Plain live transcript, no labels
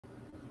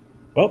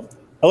Well,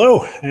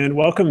 hello and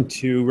welcome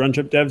to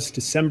RunJumpDev's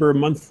December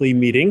monthly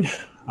meeting.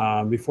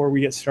 Before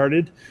we get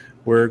started,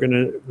 we're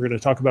gonna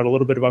talk about a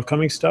little bit of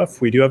upcoming stuff.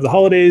 We do have the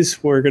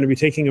holidays. We're going to be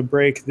taking a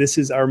break. This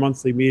is our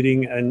monthly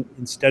meeting, and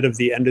instead of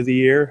the end of the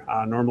year,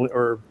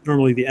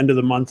 normally the end of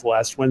the month,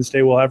 last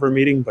Wednesday we'll have our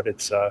meeting, but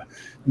it's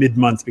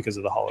mid-month because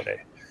of the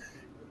holiday.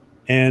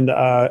 And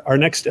our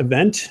next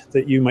event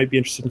that you might be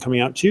interested in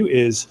coming out to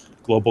is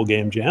Global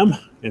Game Jam.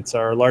 It's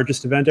our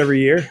largest event every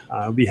year.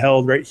 It'll be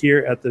held right here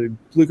at the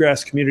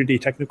Bluegrass Community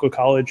Technical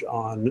College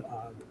on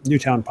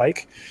Newtown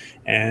Pike,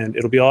 and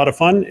it'll be a lot of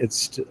fun.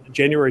 It's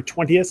January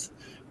 20th,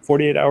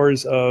 48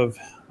 hours of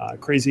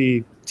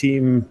crazy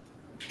team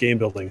game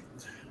building.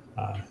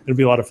 It'll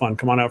be a lot of fun.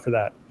 Come on out for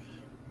that.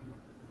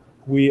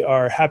 We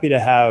are happy to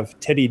have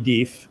Teddy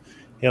Dief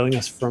hailing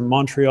us from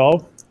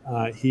Montreal.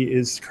 He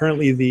is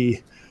currently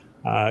the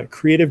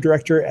creative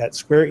director at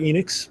Square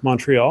Enix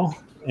Montreal.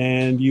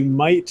 And you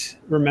might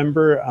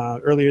remember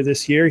earlier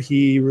this year,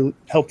 he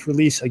helped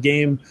release a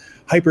game,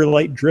 Hyper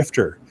Light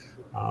Drifter,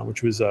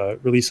 which was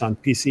released on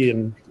PC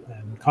and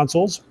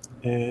consoles.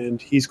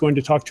 And he's going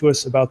to talk to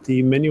us about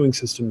the menuing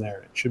system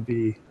there. It should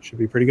be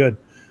pretty good.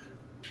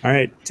 All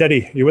right,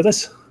 Teddy, you with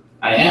us?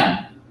 I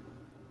am.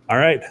 All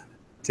right,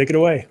 take it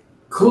away.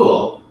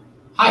 Cool.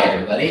 Hi,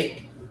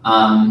 everybody.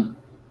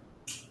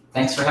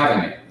 Thanks for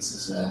having me.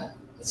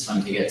 It's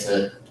fun to get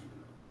to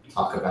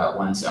talk about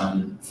one's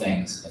own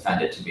things. I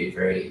find it to be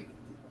very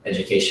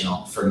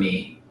educational for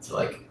me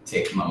to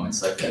take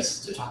moments like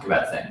this to talk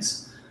about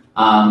things.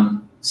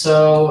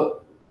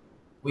 So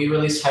we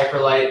released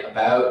Hyperlight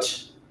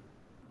about,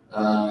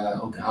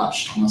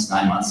 almost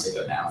 9 months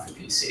ago now for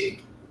PC.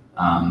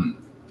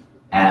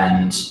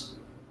 And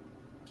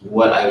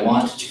what I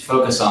want to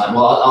focus on,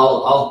 well,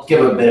 I'll give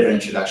a bit of an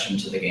introduction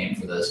to the game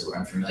for those who are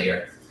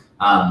unfamiliar.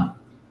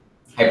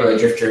 Hyperlight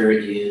Drifter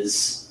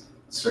is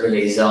sort of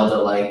a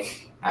Zelda-like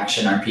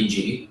action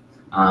RPG,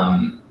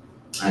 and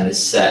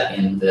is set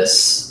in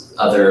this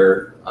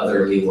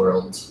otherly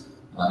world,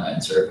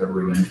 in sort of a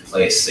ruined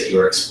place that you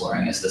are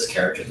exploring as this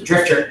character, the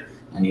Drifter,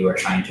 and you are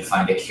trying to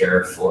find a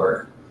cure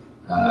for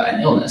an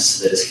illness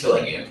that is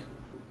killing you.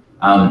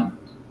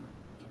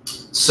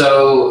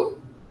 So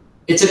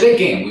it's a big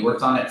game. We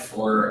worked on it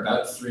for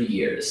about 3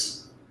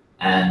 years,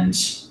 and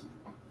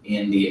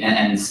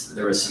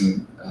there was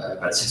some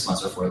about 6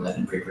 months before that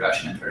in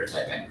pre-production and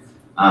prototyping.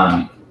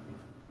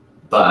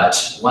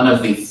 But one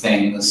of the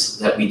things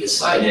that we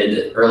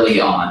decided early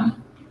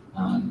on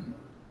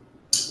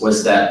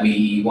was that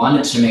we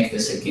wanted to make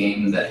this a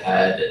game that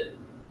had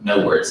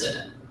no words in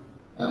it.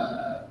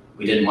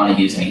 We didn't want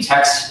to use any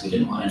text. We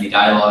didn't want any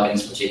dialogue in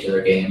this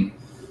particular game.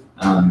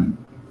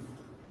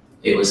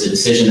 It was a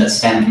decision that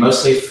stemmed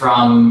mostly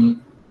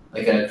from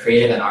a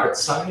creative and art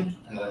side.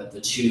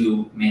 The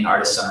two main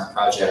artists on our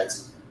project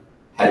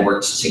had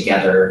worked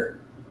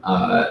together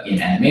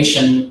in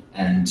animation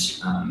and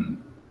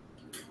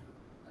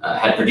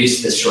had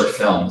produced this short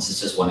film. This is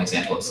just one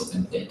example of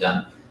something that they'd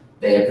done.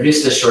 They had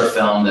produced this short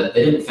film that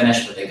they didn't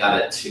finish, but they got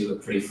it to a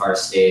pretty far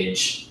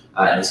stage,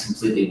 and it was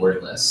completely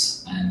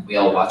wordless. And we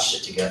all watched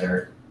it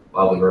together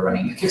while we were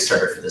running the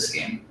Kickstarter for this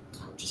game,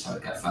 which is how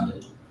it got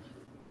funded.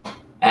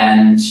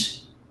 And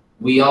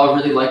we all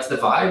really liked the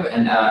vibe,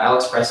 and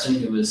Alex Preston,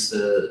 who was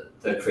the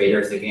creator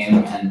of the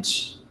game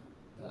and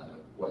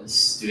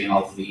was doing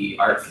all of the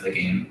art for the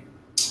game,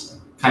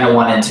 kind of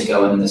wanted to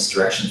go in this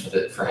direction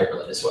for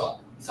Hyperlight as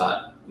well. We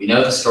thought, we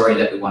know the story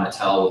that we want to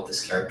tell with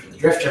this character, the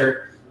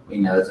Drifter. We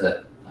know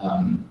that,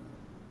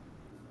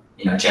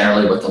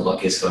 generally what the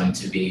look is going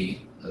to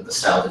be. The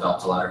style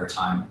developed a lot over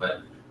time,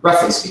 but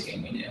roughly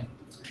speaking, we knew.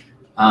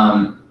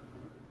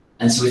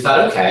 And so we thought,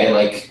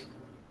 okay,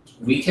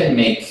 we can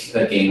make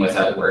a game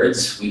without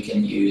words. We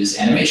can use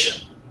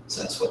animation.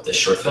 So that's what this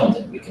short film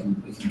did. We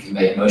can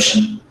convey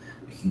emotion.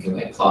 We can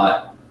convey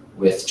plot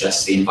with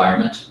just the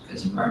environment,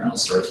 because environmental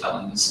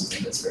storytelling is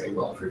something that's very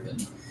well proven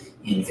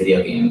in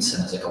video games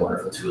and is a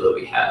wonderful tool that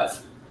we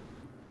have.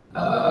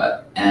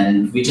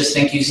 And we just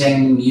think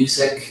using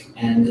music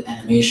and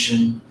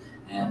animation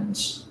and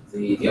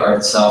the art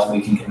itself,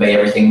 we can convey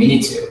everything we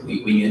need to.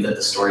 We knew that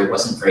the story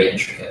wasn't very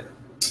intricate.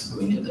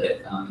 We knew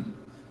that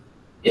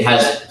it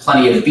has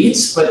plenty of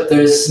beats, but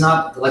there's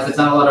not a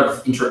lot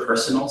of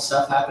interpersonal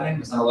stuff happening.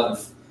 There's not a lot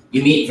of,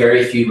 you meet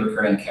very few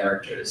recurring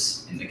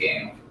characters in the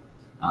game.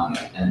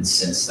 And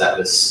since that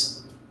was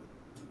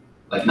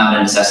not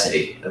a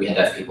necessity, that we had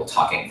to have people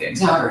talking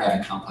things out or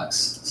having complex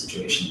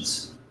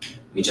situations,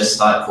 we just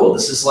thought, cool,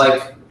 this is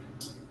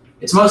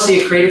it's mostly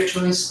a creative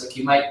choice.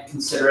 You might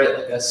consider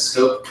it a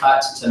scope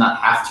cut to not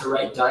have to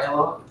write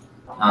dialogue,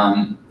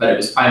 but it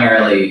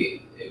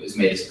was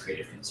made as a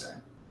creative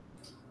concern.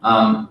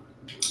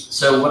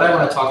 So what I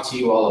want to talk to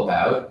you all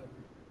about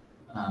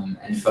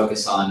and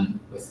focus on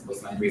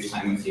with my brief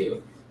time with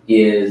you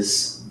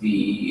is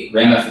the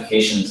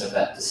ramifications of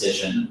that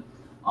decision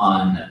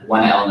on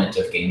one element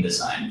of game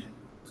design,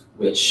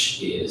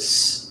 which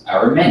is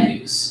our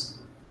menus.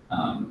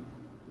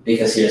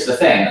 Because here's the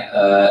thing,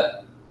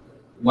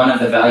 one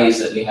of the values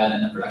that we had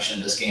in the production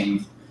of this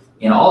game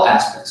in all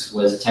aspects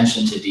was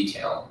attention to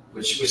detail,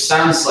 which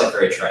sounds like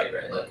very trite,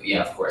 right? Like,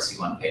 yeah, of course you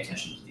want to pay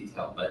attention to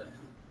detail, but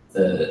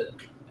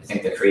I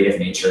think the creative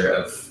nature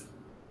of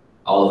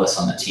all of us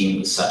on the team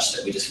was such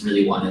that we just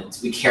really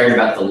we cared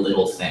about the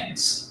little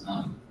things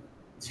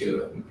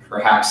to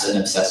perhaps an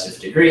obsessive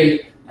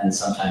degree and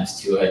sometimes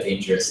to a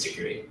dangerous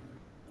degree.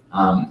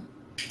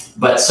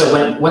 But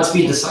so once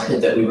we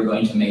decided that we were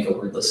going to make a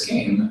wordless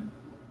game,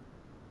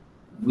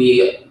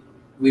 we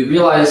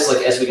realized,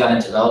 like, as we got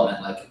into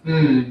development, like,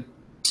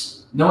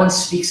 no one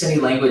speaks any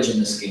language in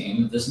this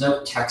game. There's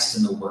no text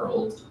in the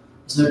world.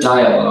 There's no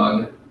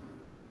dialogue.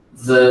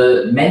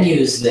 The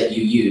menus that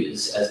you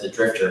use as the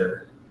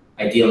drifter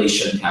ideally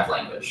shouldn't have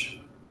language.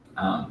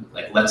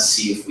 Like, let's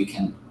see if we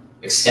can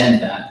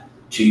extend that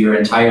to your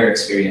entire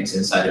experience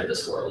inside of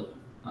this world.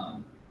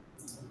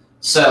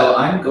 So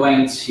I'm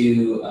going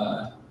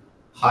to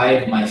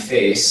hide my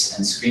face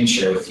and screen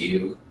share with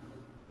you.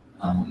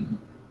 And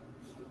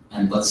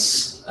I'm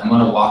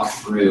going to walk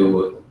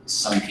through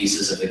some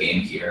pieces of the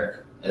game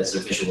here as a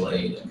visual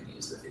aid. I'm going to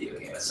use the video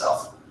game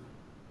itself.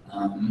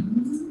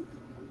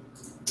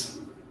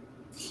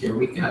 Here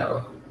we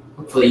go.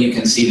 Hopefully you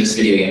can see this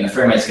video game. The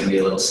frame rate's going to be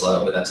a little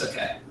slow, but that's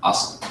okay.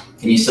 Awesome.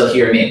 Can you still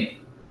hear me?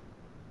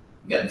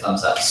 I'm getting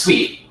thumbs up.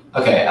 Sweet.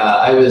 Okay.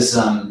 I was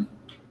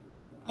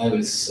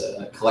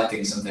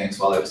collecting some things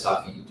while I was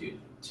talking to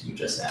you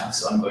just now,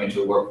 so I'm going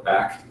to warp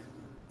back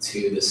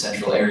to the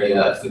central area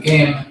of the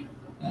game,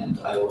 and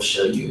I will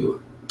show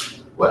you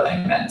what I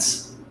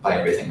meant by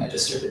everything I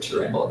just started to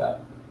ramble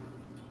about.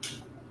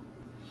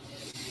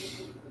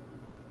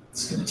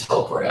 It's going to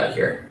teleport out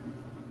here.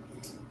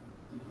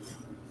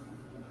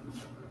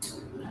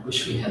 I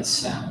wish we had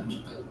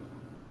sound, but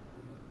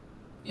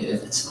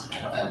it's not.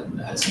 I wouldn't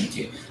know how to sing it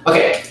to you.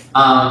 Okay,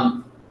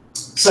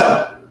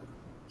 so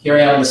here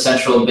I am in the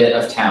central bit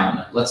of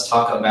town. Let's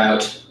start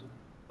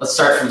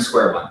from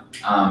square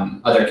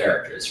one. Other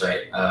characters,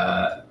 right?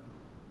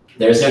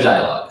 There's no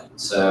dialogue,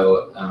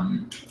 so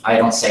I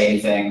don't say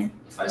anything.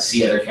 If I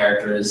see other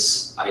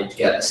characters, I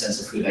get a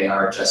sense of who they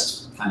are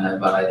just kind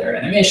of by their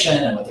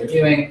animation and what they're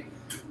doing.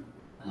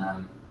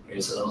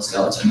 Here's a little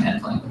skeleton man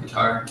playing the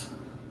guitar.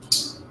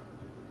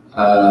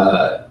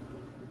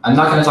 I'm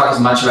not going to talk as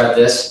much about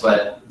this,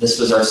 but this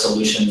was our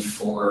solution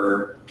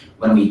for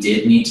when we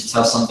did need to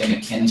tell something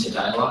akin to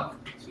dialogue.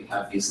 So we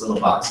have these little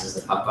boxes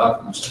that pop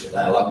up, much like a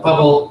dialogue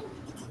bubble,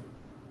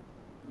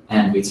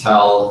 and we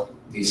tell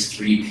these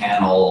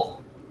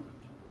 3-panel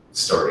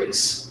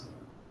stories.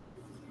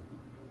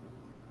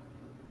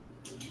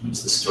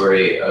 It's the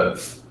story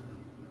of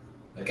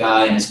a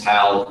guy and his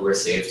pal who were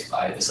saved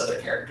by this other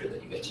character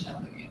that you get to know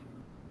in the game.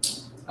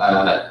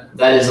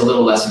 That is a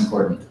little less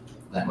important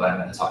than what I'm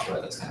going to talk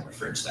about. That's kind of a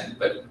fringe thing.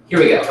 But here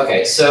we go.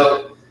 Okay,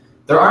 so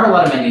there aren't a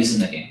lot of menus in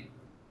the game.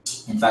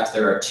 In fact,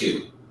 there are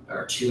 2,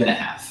 or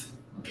 2.5.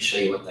 Let me show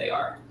you what they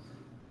are.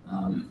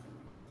 We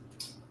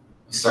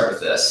start with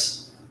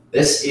this.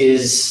 This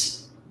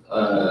is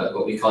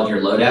what we call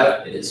your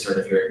loadout. It is sort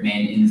of your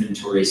main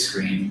inventory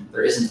screen.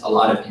 There isn't a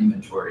lot of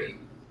inventory.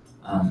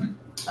 And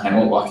I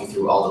won't walk you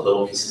through all the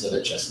little pieces of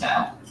it just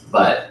now.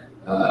 But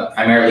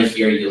primarily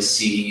here, you'll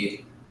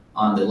see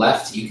on the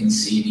left, you can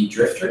see the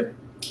drifter.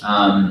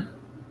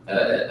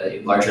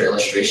 A larger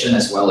illustration,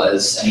 as well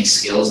as any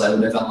skills I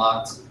would have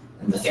unlocked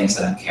and the things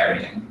that I'm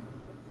carrying.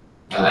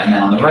 And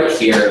then on the right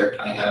here,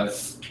 I have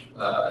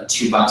a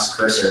 2-box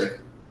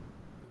cursor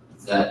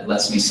that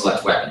lets me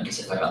select weapons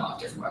if I've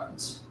unlocked different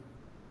weapons.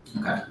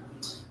 Okay,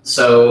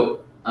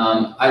 so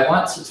I'm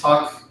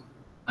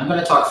going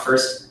to talk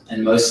first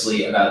and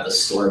mostly about the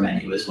store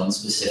menu as one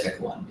specific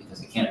one,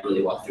 because I can't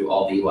really walk through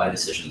all the UI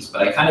decisions,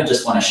 but I kind of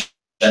just want to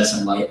shed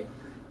some light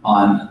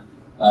on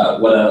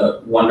what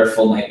a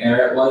wonderful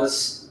nightmare it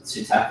was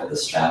to tackle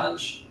this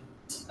challenge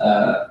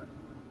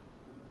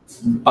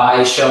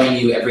by showing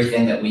you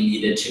everything that we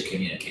needed to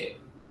communicate.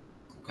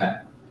 Okay,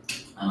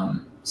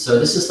 so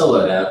this is the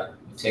loadout.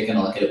 We've taken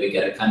a look at it. We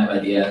get a kind of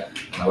idea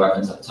of my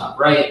weapons up the top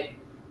right.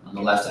 On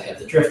the left, I have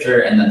the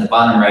drifter, and then the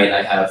bottom right,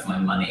 I have my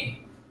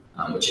money,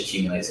 which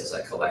accumulates as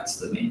I collect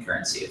the main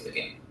currency of the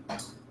game.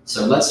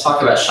 So let's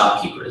talk about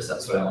shopkeepers.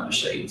 That's what I want to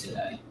show you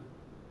today.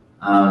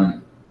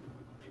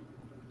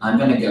 I'm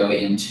going to go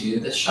into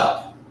this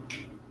shop.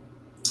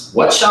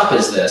 What shop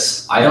is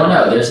this? I don't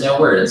know. There's no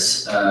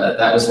words.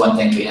 That was one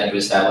thing we had to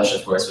establish,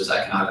 of course, was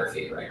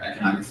iconography, right?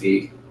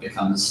 Iconography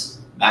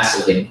becomes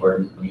massively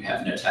important when you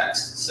have no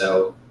text.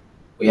 So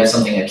we have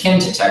something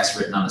akin to text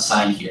written on a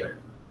sign here,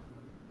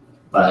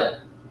 but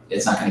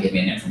it's not going to give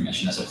me any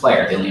information as a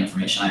player. The only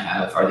information I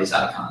have are these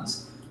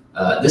icons.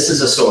 This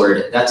is a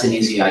sword. That's an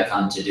easy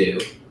icon to do.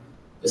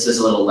 This is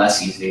a little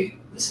less easy.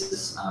 This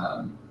is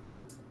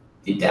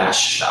the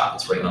dash shop.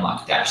 It's where you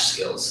unlock dash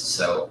skills.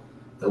 So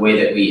the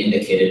way that we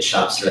indicated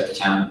shops throughout the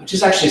town, which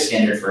is actually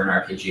standard for an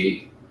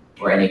RPG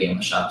or any game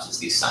with shops, is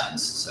these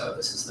signs. So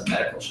this is the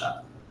medical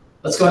shop.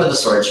 Let's go into the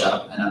sword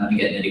shop, and I'm going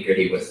to get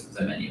nitty-gritty with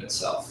the menu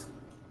itself.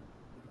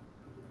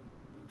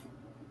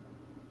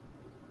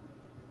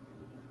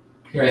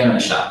 Here I am in a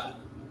shop.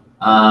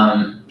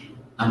 I'm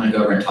going to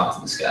go over and talk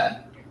to this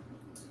guy.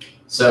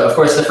 So of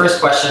course, the first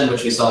question,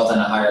 which we solved on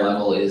a higher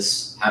level,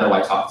 is how do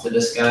I talk to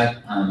this guy?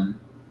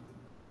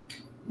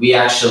 We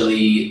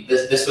actually,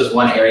 this was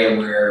one area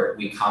where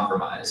we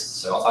compromised.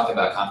 So I'll talk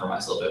about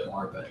compromise a little bit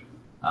more, but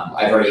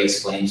I've already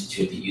explained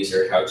to the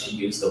user how to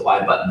use the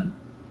Y button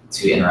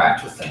to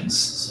interact with things.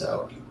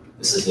 So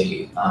this is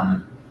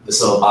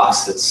this little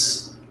box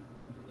that's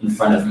in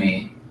front of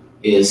me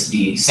is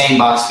the same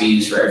box we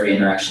use for every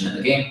interaction in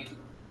the game.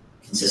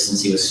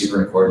 Consistency was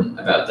super important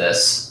about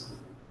this,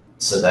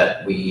 so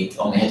that we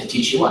only had to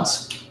teach you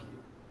once.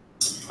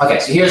 Okay,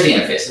 so here's the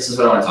interface. This is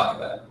what I want to talk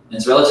about. And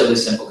it's relatively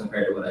simple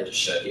compared to what I just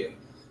showed you.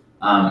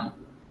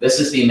 This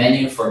is the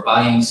menu for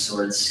buying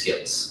sword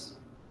skills.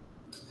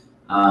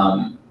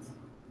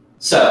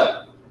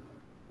 So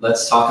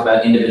let's talk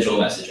about individual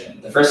messaging.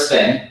 The first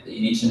thing that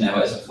you need to know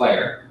as a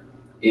player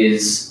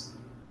is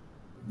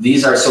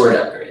these are sword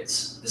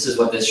upgrades. This is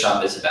what this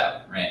shop is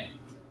about, right?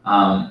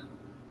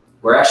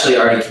 We're actually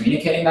already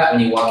communicating that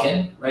when you walk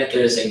in, right?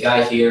 There's a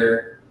guy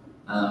here.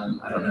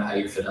 I don't know how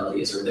your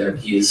fidelity is over there,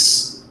 but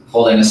he's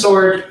holding a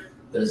sword.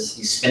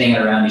 He's spinning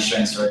it around. He's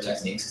showing sword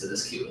techniques to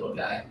this cute little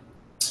guy.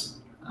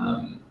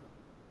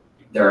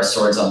 There are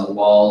swords on the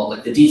wall.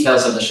 Like the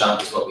details of the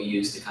shop is what we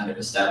use to kind of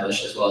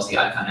establish, as well as the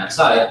icon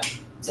outside,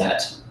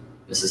 that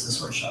this is the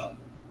sword shop.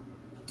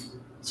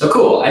 So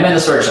cool, I'm in the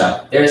sword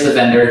shop. There's the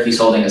vendor, he's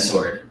holding a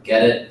sword.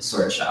 Get it?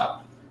 Sword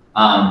shop.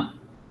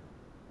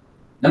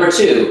 Number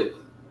two,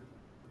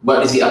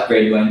 what is the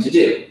upgrade going to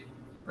do,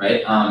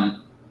 right?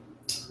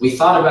 We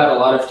thought about a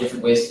lot of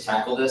different ways to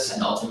tackle this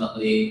and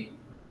ultimately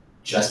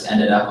just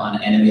ended up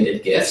on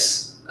animated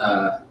GIFs.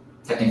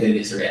 Technically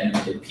these are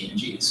animated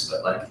PNGs,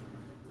 but like,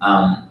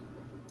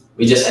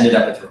 we just ended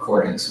up with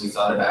recordings. We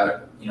thought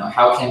about,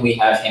 how can we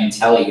have him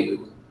tell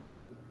you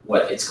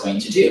what it's going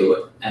to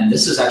do? And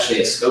this is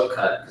actually a scope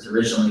cut, because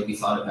originally we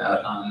thought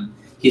about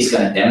he's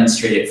going to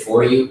demonstrate it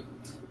for you,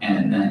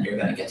 and then you're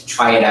going to get to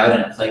try it out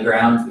in a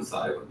playground. We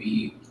thought it would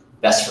be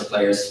best for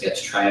players to get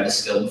to try out a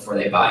skill before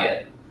they buy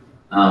it.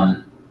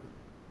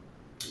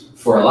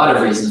 For a lot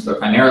of reasons, but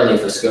primarily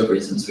for scope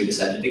reasons, we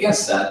decided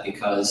against that,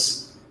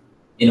 because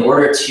in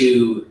order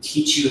to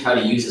teach you how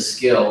to use a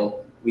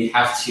skill, we'd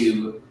have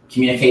to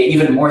communicate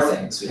even more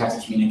things. We'd have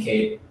to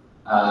communicate,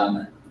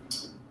 we'd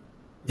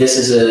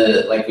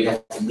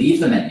have to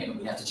leave the menu.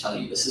 We'd have to tell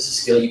you, this is a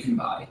skill you can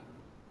buy.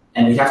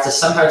 And we'd have to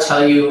somehow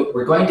tell you,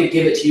 we're going to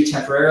give it to you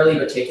temporarily,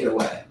 but take it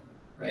away,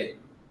 right?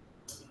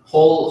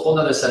 Whole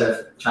nother set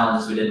of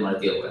challenges we didn't want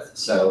to deal with.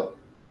 So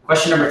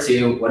question number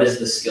two, what is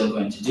the skill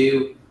going to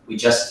do? We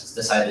just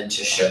decided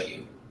to show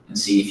you and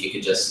see if you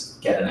could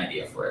just get an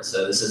idea for it.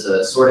 So this is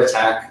a sword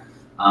attack.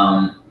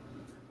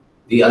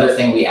 The other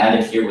thing we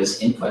added here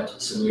was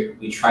input. So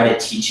we try to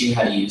teach you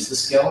how to use the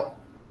skill,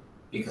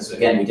 because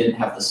again, we didn't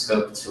have the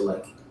scope to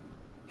like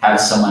have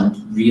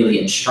someone really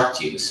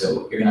instruct you.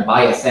 So you're gonna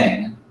buy a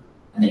thing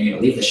and then you're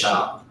gonna leave the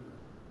shop.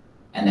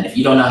 And then if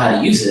you don't know how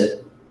to use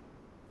it,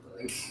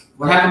 like,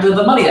 what happened to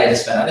the money I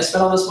just spent? I just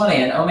spent all this money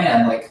and oh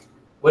man, like,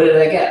 what did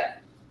I get?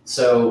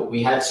 So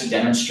we had to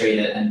demonstrate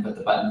it and put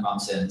the button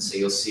prompts in. So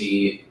you'll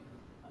see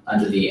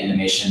under the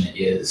animation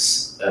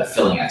is a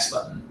filling X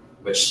button,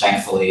 which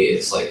thankfully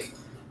is like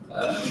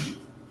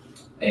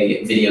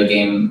a video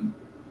game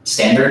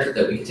standard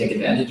that we could take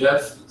advantage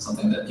of,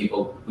 something that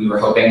we were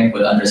hoping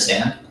would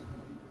understand.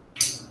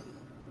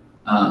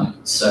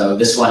 So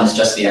this one is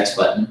just the X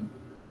button,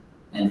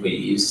 and we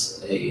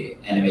use a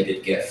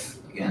animated GIF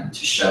again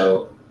to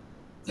show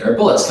there are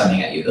bullets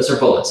coming at you. Those are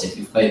bullets. If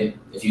you've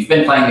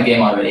been playing the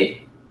game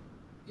already,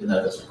 you'll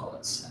know those are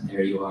bullets, and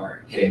there you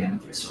are hitting them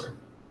with your sword.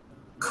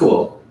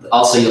 Cool.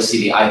 Also, you'll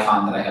see the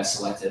icon that I have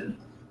selected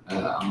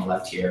on the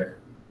left here,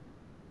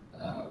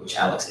 which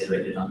Alex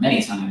iterated on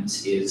many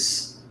times,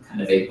 is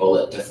kind of a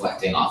bullet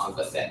deflecting off of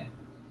a thing.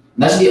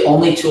 And those are the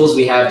only tools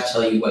we have to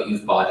tell you what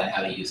you've bought and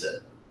how to use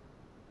it.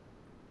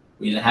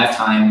 We didn't have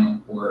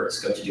time or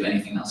scope to do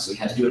anything else, so we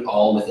had to do it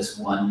all with this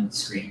one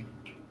screen.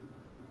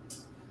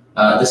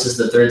 This is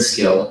the third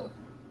skill,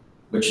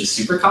 which is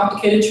super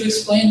complicated to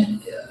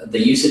explain. The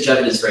usage of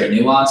it is very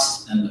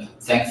nuanced, and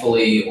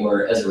thankfully,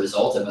 or as a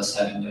result of us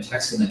having no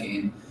text in the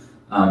game,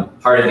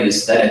 part of the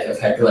aesthetic of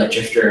Hyperlight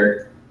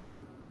Drifter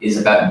is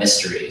about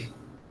mystery.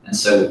 And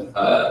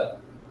so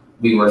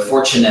we were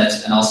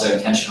fortunate and also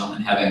intentional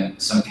in having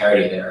some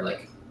parity there.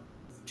 Like,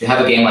 to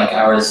have a game like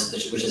ours,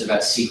 which is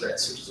about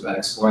secrets, which is about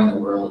exploring the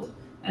world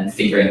and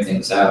figuring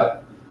things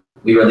out,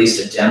 we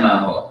released a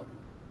demo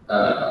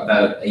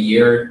about a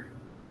year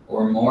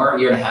or more,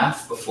 year and a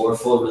half before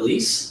full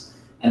release.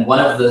 And one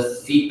of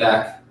the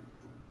feedback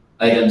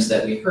items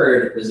that we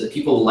heard was that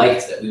people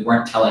liked that we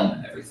weren't telling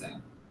them everything,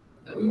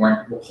 that we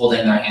weren't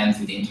holding their hand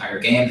through the entire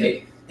game.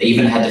 They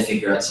even had to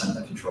figure out some of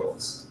the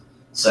controls.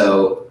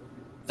 So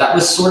that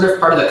was sort of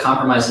part of the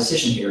compromise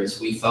decision here,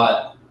 is we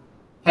thought,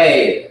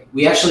 hey,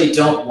 we actually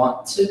don't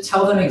want to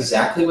tell them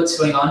exactly what's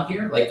going on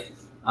here. Like,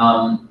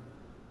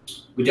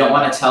 we don't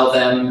want to tell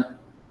them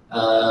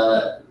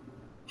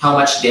how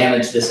much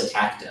damage this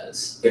attack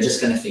does. They're just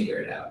going to figure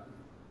it out.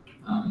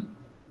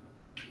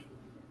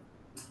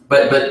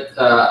 But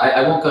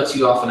I won't go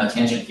too off on a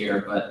tangent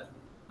here, but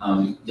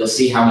you'll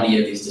see how many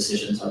of these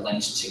decisions are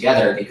linked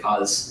together,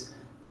 because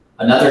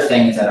another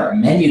thing that our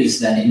menus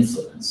then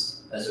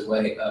influence as a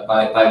way,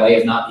 by way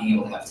of not being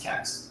able to have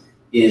text,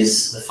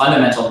 is the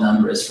fundamental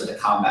numbers for the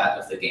combat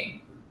of the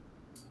game.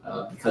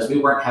 Because we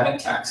weren't having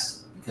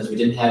text, because we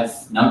didn't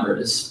have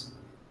numbers,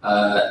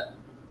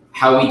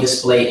 how we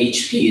display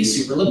HP is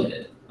super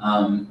limited.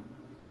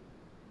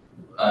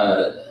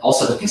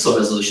 Also, the pixel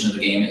resolution of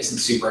the game isn't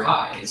super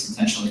high. It's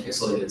intentionally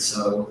pixelated.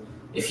 So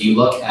if you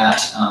look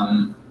at, let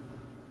me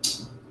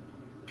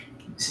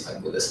see if I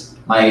can do this.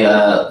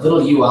 My little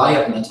UI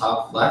up in the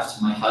top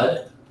left, my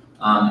HUD,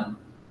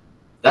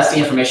 that's the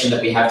information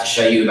that we have to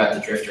show you about the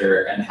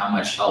drifter and how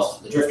much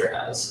health the drifter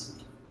has.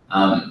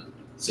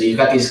 So you've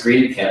got these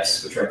green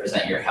pips, which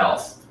represent your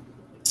health.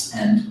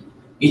 And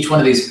each one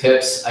of these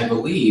pips, I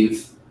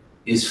believe,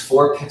 is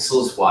 4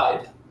 pixels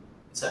wide.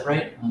 Is that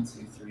right? 1,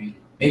 2, 3,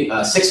 maybe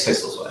 6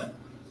 pixels wide.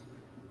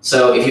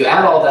 So if you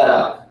add all that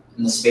up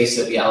in the space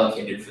that we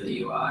allocated for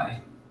the UI,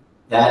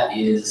 that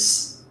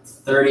is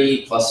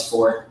 30 plus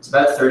 4. It's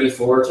about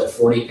 34 to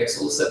 40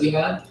 pixels that we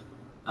had.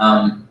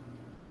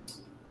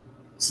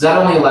 So that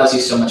only allows you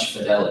so much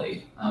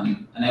fidelity.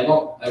 And I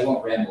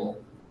won't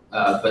ramble,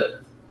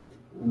 but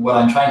what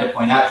I'm trying to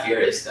point out here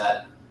is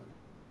that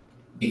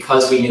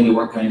because we knew we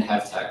weren't going to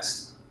have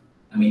text,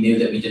 and we knew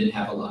that we didn't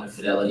have a lot of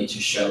fidelity to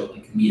show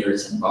like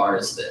meters and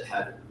bars that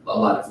had a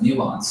lot of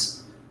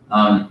nuance,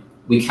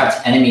 we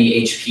kept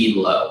enemy HP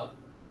low.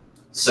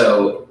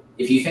 So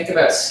if you think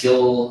about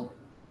skill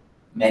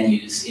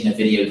menus in a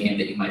video game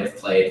that you might have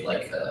played,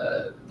 like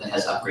that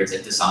has upgrades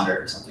like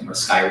Dishonored or something, or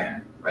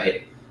Skyrim,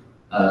 right?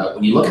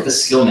 When you look at the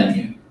skill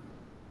menu,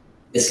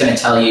 it's going to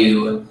tell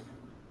you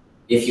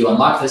if you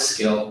unlock this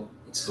skill,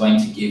 it's going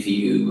to give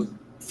you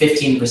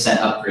 15%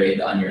 upgrade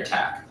on your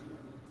attack.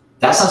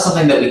 That's not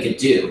something that we could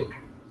do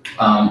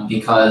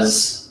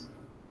because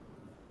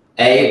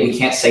A, we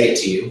can't say it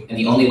to you, and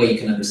the only way you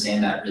can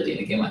understand that really in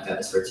a game like that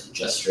is for it to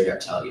just straight up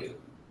tell you.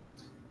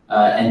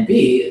 And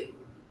B,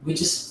 we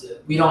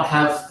don't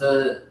have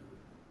the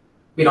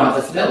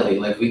fidelity.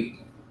 Like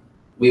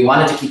we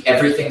wanted to keep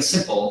everything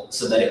simple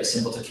so that it was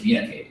simple to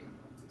communicate.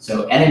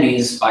 So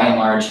enemies, by and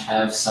large,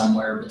 have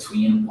somewhere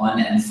between 1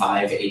 and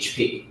 5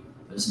 HP.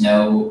 There's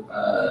no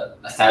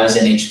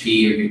 1,000 HP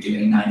or you're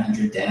doing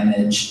 900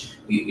 damage.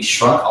 We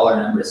shrunk all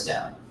our numbers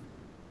down.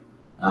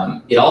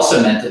 It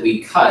also meant that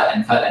we cut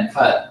and cut and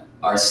cut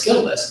our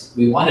skill list.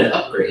 We wanted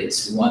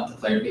upgrades. We want the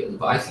player to be able to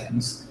buy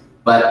things.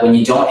 But when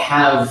you don't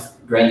have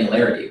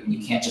granularity, when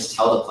you can't just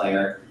tell the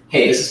player,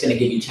 hey, this is going to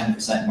give you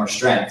 10% more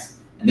strength,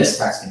 and this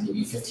attack's going to give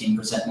you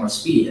 15% more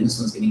speed, and this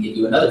one's going to give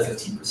you another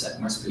 15%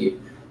 more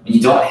speed. When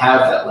you don't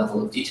have that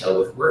level of detail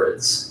with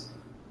words,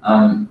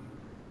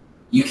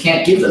 you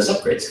can't give those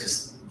upgrades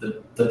because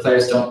the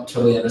players don't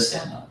totally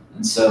understand them.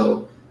 And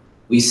so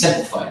we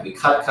simplified. We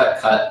cut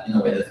in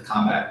a way that the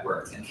combat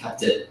worked and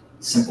kept it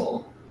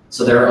simple.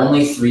 So there are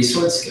only 3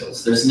 sword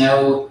skills. There's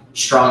no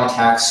strong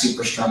attack,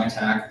 super strong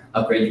attack,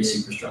 upgrade your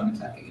super strong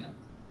attack again.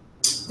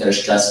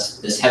 There's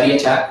just this heavy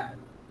attack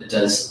that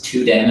does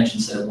 2 damage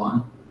instead of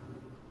 1.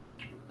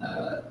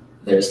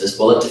 There's this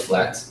bullet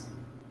deflect,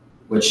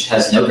 which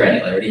has no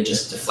granularity. It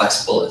just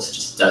deflects bullets. It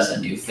just does a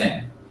new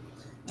thing.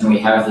 And we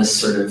have this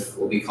sort of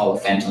what we call a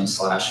phantom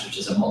slash, which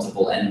is a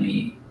multiple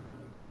enemy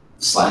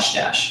slash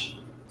dash.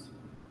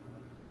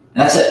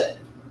 And that's it.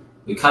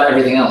 We cut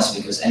everything else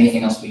because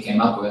anything else we came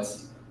up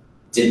with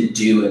didn't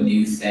do a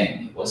new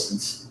thing. It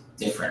wasn't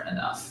different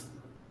enough.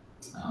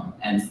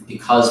 And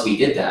because we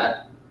did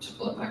that, to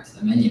pull it back to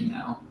the menu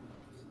now,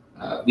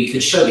 we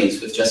could show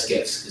these with just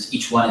GIFs because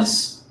each one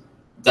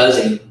does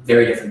a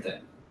very different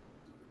thing.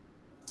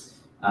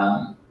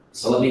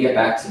 So let me get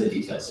back to the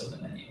details of the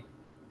menu.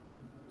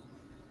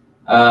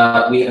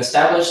 We have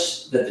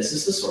established that this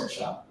is the sword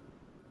shop.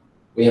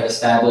 We have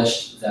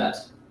established that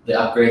the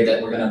upgrade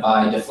that we're going to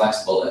buy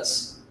deflects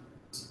bullets.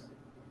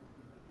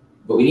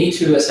 But we need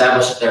to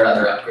establish that there are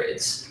other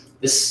upgrades.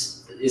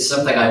 This is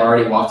something I've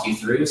already walked you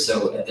through,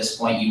 so at this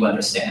point you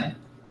understand.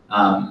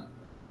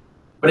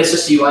 But it's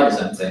just a UI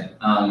design thing.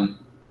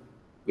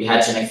 We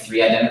had to make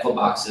 3 identical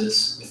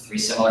boxes with 3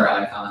 similar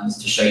icons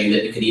to show you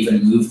that you could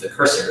even move the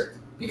cursor,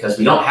 because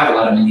we don't have a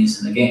lot of menus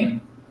in the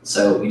game.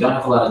 So we don't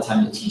have a lot of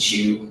time to teach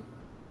you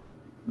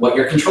what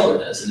your controller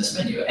does in this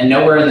menu. And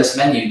nowhere in this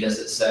menu does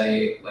it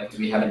say, like, do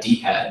we have a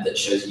D-pad that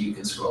shows you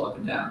can scroll up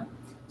and down.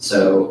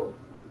 So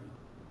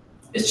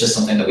it's just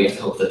something that we have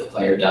to hope that the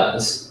player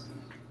does.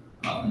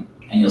 And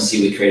you'll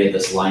see we created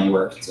this line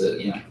work to,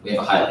 we have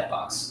a highlight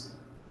box.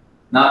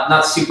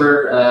 Not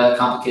super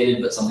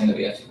complicated, but something that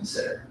we have to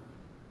consider.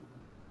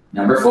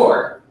 Number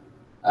 4.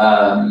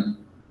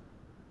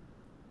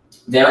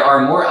 There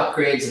are more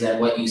upgrades than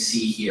what you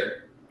see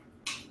here.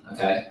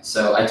 Okay,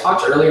 so I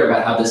talked earlier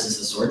about how this is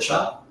the sword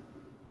shop,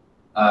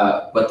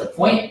 but the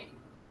point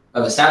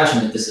of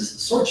establishing that this is the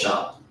sword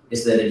shop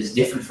is that it is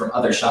different from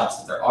other shops,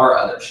 that there are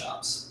other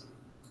shops.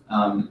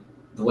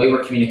 The way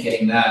we're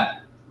communicating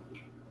that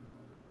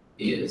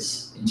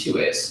is in 2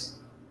 ways.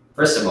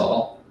 First of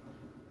all,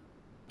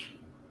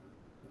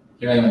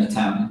 here I am in the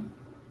town.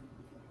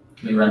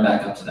 Let me run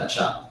back up to that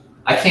shop.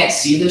 I can't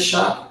see this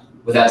shop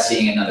without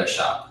seeing another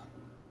shop.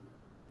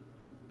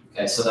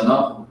 Okay,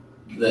 so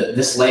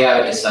this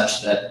layout is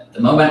such that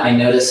the moment I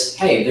notice,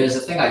 hey, there's a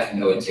thing I can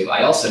go into,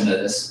 I also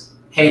notice,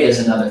 hey, there's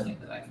another thing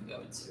that I can go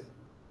into.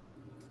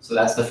 So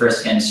that's the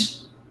first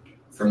hint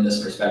from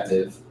this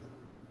perspective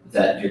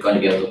that you're going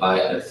to be able to buy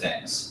other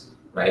things,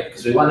 right?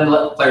 Because we want to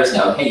let players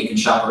know, hey, you can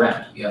shop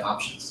around, you have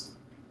options.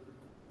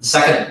 The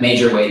second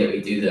major way that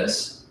we do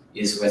this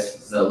is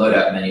with the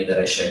loadout menu that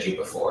I showed you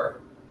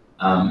before.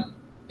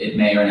 It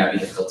may or may not be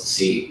difficult to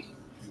see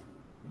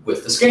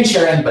with the screen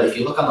sharing, but if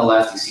you look on the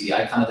left, you see the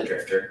icon of the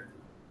drifter.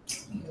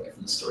 Let me get away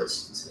from the stores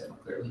so you can see that more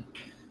clearly.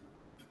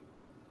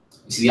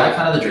 You see the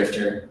icon of the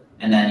drifter,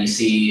 and then you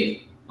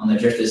see on the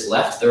drifter's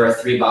left, there are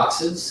 3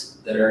 boxes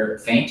that are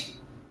faint,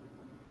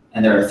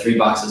 and there are 3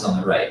 boxes on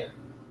the right,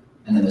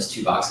 and then there's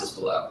 2 boxes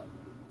below.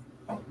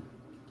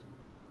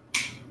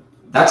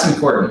 That's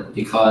important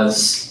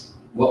because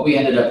what we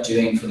ended up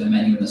doing for the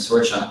menu in the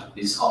sword shop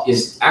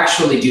is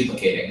actually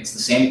duplicating. It's the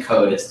same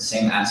code, it's the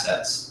same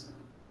assets.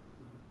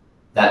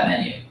 That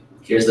menu.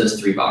 Here's those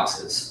 3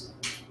 boxes.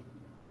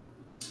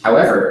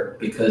 However,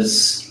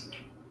 because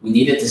we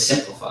needed to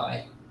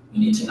simplify, we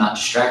need to not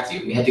distract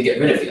you, we had to get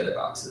rid of the other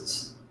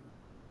boxes.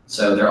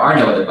 So there are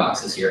no other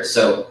boxes here.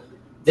 So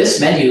this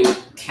menu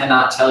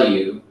cannot tell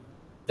you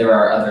there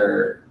are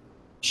other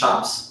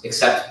shops,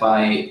 except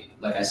by,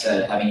 like I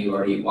said, having you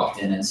already walked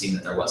in and seen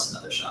that there was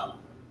another shop.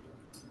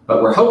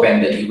 But we're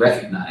hoping that you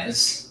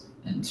recognize,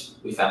 and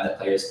we found that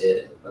players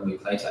did when we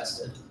play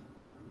tested,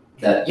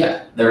 that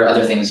yeah, there are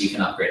other things you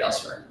can upgrade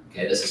elsewhere.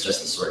 Okay, this is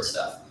just the sword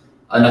stuff.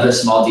 Another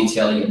small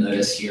detail you'll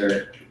notice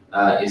here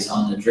is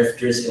on the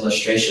drifter's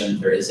illustration,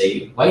 there is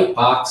a white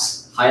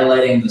box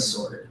highlighting the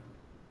sword.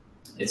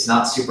 It's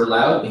not super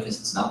loud because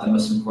it's not the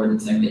most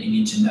important thing that you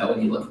need to know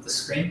when you look at the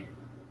screen,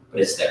 but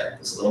it's there.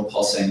 It's a little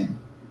pulsing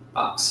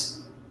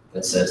box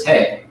that says,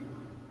 hey,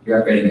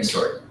 you're upgrading the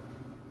sword.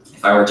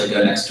 If I were to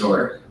go next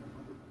door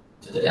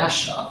to the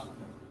dash shop,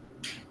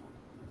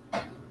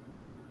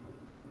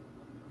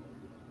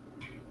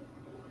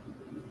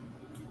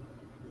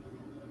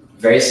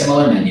 very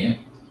similar menu,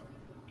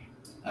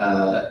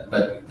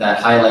 but that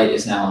highlight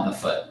is now on the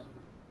foot.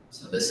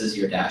 So this is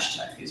your dash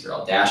check. These are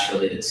all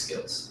dash-related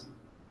skills.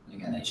 And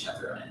again, they each have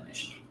their own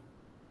animation.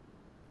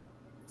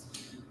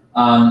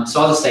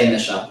 So I'll just stay in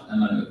this shop. I'm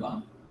going to move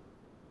on.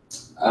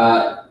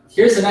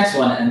 Here's the next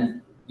one,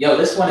 and yo,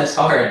 this one is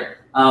hard.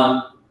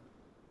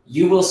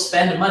 You will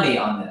spend money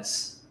on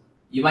this.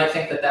 You might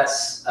think that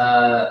that's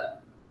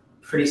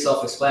pretty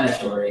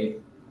self-explanatory,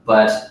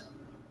 but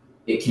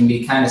it can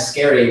be kind of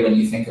scary when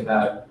you think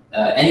about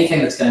anything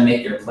that's going to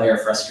make your player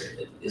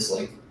frustrated is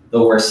like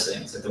the worst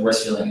things. Like the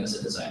worst feeling as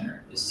a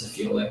designer is to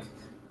feel like,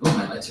 oh,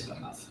 my lights are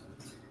going off.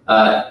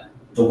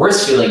 The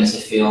worst feeling is to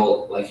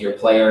feel like your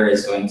player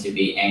is going to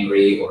be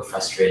angry or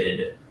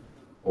frustrated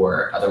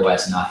or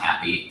otherwise not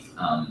happy.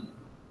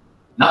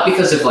 Not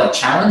because of like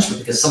challenge, but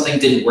because something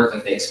didn't work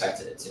like they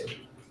expected it to.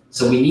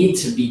 So we need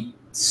to be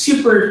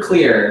super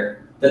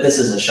clear that this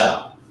is a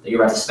shop, that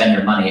you're about to spend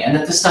your money, and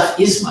that this stuff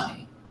is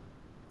money.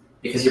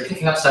 Because you're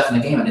picking up stuff in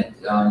the game, and it,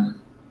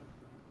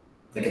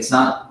 like it's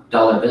not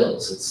dollar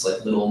bills. It's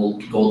like little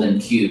golden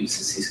cubes.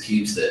 It's these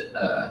cubes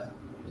that,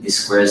 these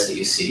squares that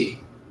you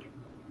see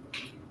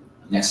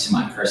next to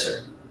my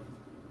cursor.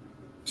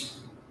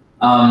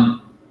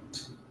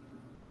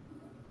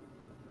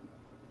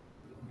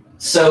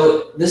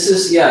 So this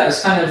is, yeah,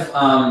 this kind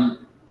of,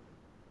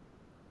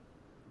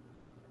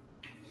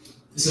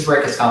 this is where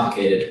it gets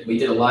complicated. We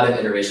did a lot of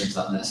iterations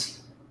on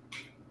this.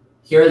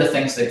 Here are the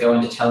things that go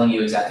into telling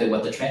you exactly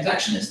what the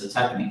transaction is that's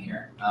happening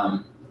here.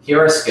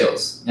 Here are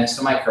skills. Next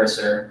to my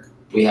cursor,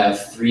 we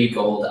have 3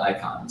 gold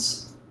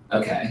icons.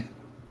 Okay.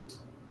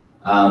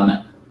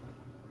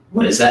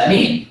 What does that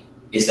mean?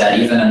 Is that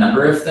even a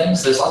number of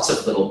things? There's lots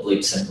of little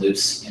bleeps and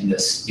bloops in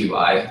this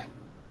UI.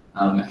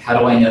 How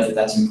do I know that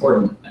that's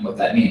important and what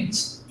that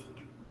means?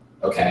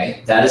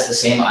 Okay, that is the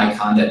same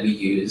icon that we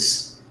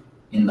use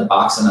in the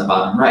box on the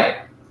bottom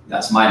right.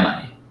 That's my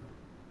money.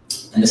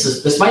 And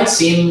this might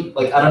seem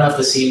like, I don't know if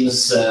this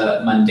seems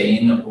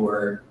mundane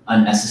or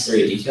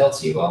unnecessary detail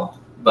to you all,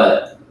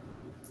 but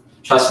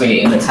trust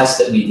me, in the test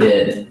that we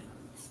did,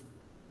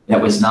 that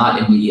was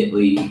not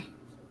immediately,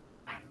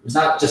 it was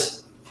not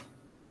just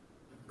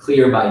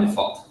clear by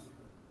default,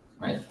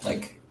 right?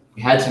 Like,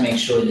 we had to make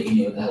sure that you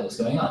knew what the hell was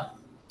going on.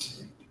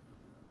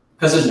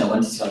 Because there's no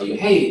one to tell you,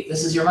 hey,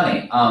 this is your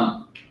money.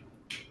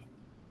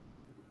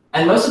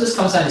 And most of this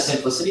comes down to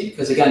simplicity,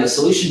 because again, the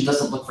solution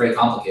doesn't look very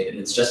complicated.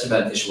 It's just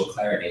about visual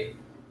clarity.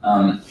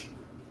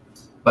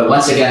 But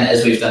once again,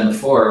 as we've done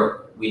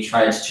before, we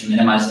tried to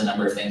minimize the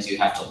number of things you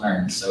have to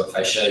learn. So if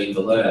I show you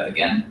the loadout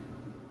again,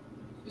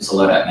 there's a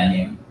loadout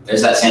menu.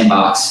 There's that same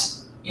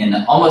box in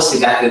almost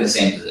exactly the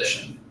same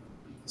position.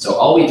 So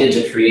all we did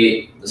to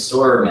create the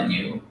store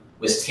menu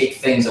was take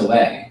things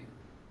away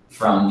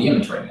from the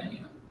inventory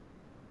menu.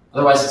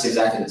 Otherwise, it's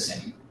exactly the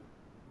same.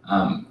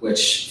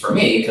 Which for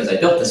me, because I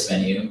built this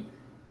menu,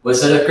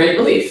 was a great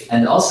relief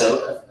and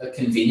also a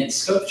convenient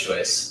scope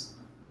choice.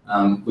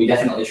 We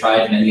definitely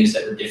tried menus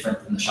that were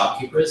different than the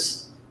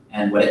shopkeepers.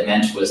 And what it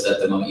meant was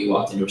that the moment you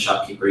walked into a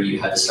shopkeeper, you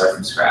had to start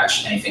from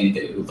scratch. Anything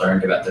that you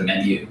learned about the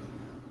menu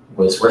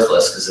was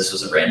worthless because this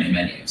was a brand new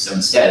menu. So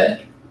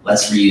instead,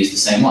 let's reuse the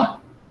same one.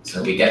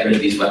 So we get rid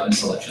of these weapon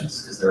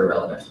selections because they're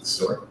irrelevant to the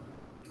store.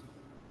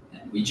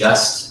 And we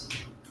just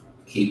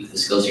keep the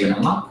skills you're going to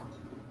unlock.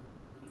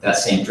 That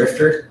same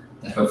drifter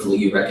that hopefully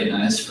you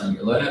recognize from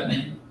your loadout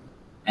menu,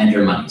 and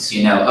your money. So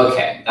you know,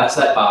 okay, that's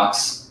that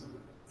box.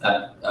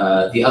 That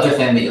the other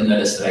thing that you'll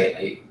notice that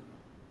I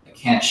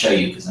can't show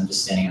you because I'm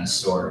just standing in a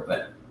store,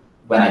 but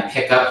when I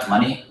pick up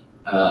money,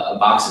 a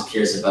box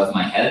appears above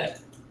my head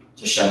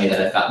to show me that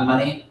I've gotten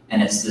money,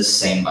 and it's this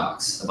same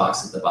box, the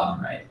box at the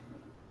bottom right.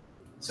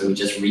 So we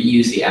just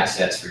reuse the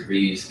assets, we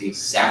reuse the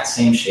exact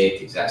same shape,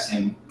 the exact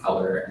same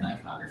color and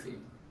iconography,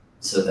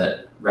 so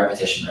that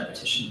repetition,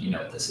 you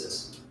know what this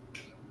is.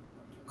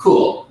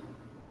 Cool.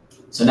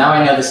 So now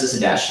I know this is a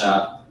dash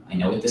shop, I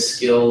know what this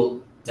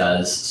skill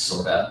does,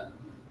 sorta,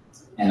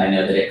 and I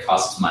know that it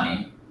costs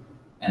money.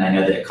 And I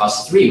know that it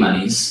costs 3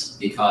 monies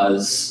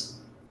because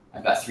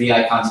I've got 3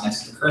 icons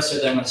next to the cursor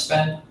that I'm going to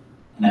spend,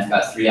 and I've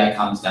got 3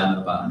 icons down at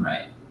the bottom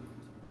right.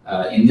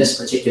 In this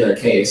particular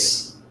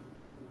case,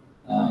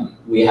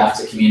 we have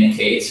to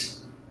communicate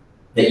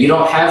that you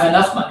don't have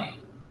enough money.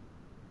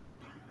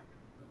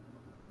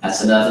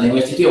 That's another thing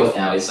we have to deal with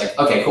now. It's like,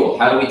 okay, cool.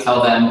 How do we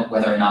tell them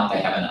whether or not they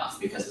have enough?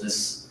 Because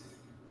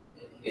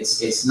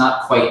it's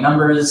not quite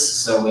numbers,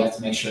 so we have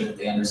to make sure that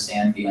they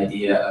understand the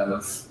idea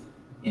of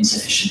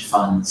insufficient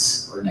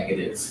funds or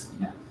negative.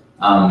 You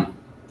know.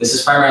 This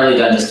is primarily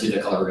done just through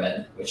the color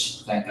red,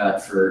 which thank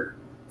God for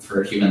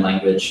human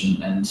language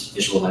and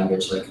visual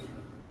language. Like,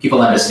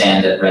 people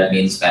understand that red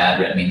means bad,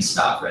 red means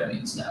stop, red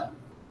means no.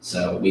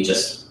 So we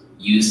just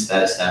use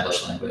that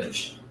established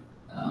language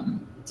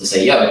to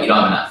say, yeah, but you don't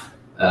have enough.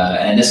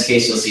 And in this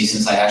case, you'll see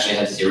since I actually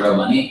had 0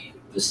 money,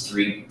 there's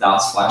 3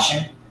 dots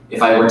flashing.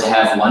 If I were to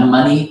have 1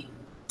 money,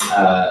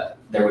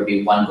 there would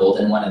be 1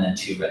 golden one and then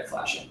 2 red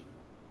flashing.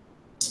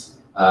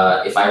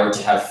 If I were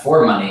to have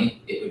 4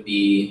 money, it would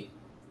be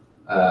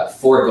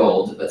 4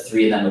 gold, but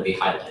 3 of them would be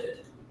highlighted.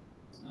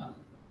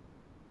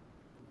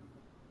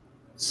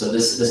 So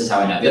this is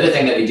how I know. The other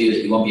thing that we do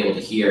that you won't be able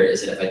to hear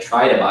is that if I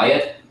try to buy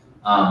it,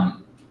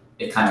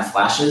 it kind of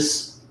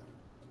flashes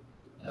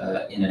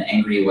in an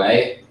angry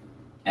way,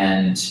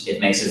 and it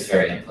makes a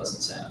very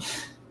unpleasant sound.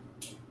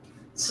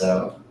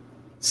 So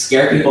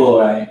scare people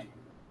away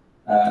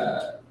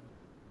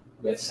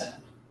with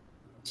sound.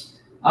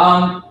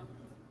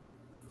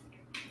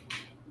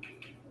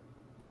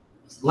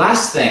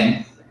 Last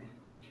thing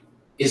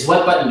is,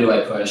 what button do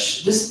I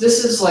push? This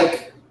is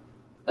like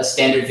a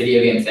standard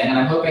video game thing, and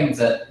I'm hoping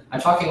that I'm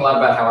talking a lot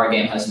about how our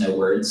game has no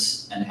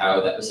words and how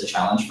that was a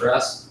challenge for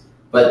us.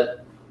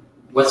 But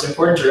what's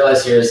important to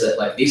realize here is that,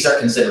 like, these are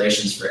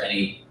considerations for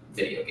any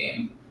video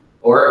game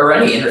or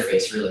any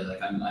interface, really.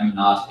 Like, I'm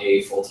not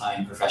a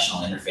full-time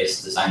professional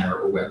interface designer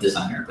or web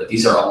designer, but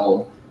these are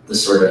all the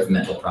sort of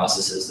mental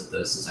processes that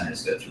those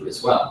designers go through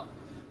as well.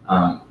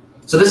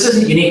 So this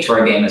isn't unique to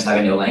our game as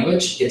having no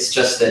language. It's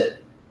just that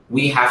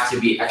we have to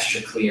be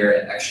extra clear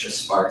and extra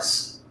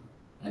sparse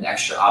and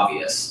extra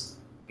obvious,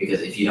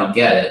 because if you don't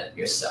get it,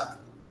 you're stuck.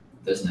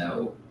 There's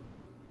no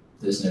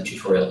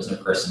tutorial, there's no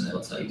person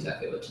that'll tell you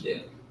exactly what to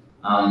do.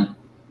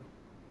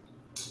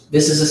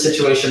 This is a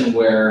situation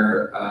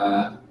where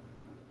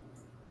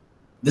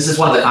this is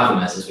one of the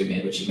compromises we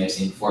made, which you may have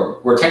seen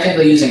before. We're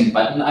technically using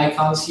button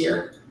icons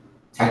here.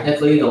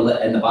 Technically,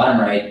 in the bottom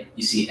right,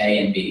 you see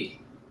A and B.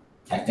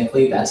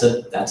 Technically, that's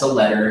a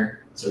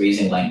letter, so we're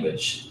using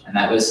language. And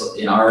that was,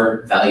 in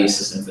our value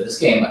system for this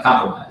game, a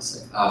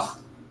compromise. Like,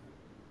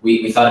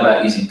 we thought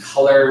about using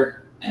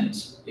color, and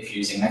if you're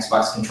using an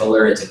Xbox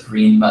controller, it's a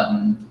green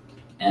button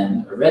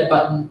and a red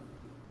button.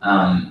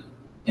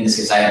 In this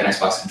case, I have an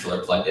Xbox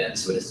controller plugged in,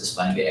 so it is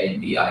displaying the A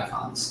and B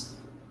icons.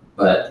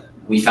 But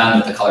we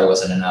found that the color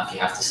wasn't enough. You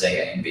have to say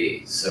A and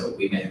B. So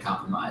we made a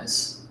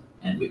compromise,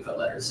 and we put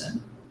letters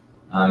in.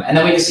 And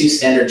then we just use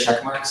standard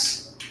check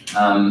marks.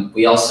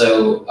 We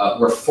also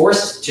were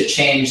forced to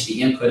change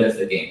the input of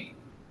the game.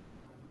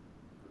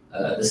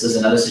 This is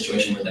another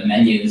situation where the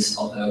menus,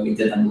 although we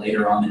did them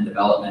later on in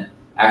development,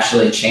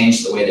 actually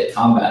changed the way that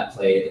combat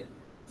played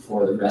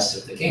for the rest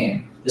of the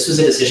game. This was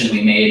a decision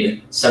we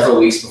made several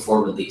weeks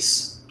before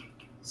release.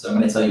 So I'm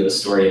going to tell you a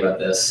story about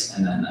this,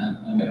 and then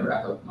I'm going to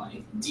wrap up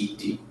my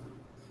deep,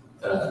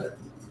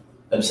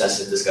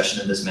 obsessive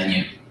discussion of this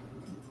menu.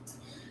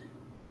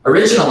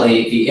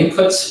 Originally, the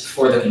inputs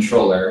for the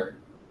controller,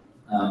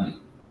 and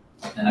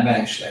I'm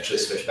going to actually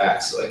switch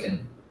back so I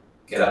can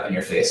get up in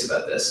your face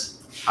about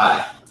this.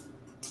 Hi.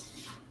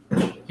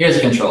 Here's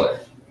a controller.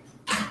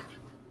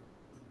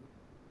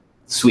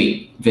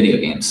 Sweet, video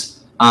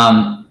games.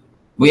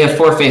 We have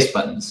 4 face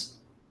buttons.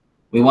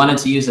 We wanted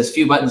to use as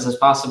few buttons as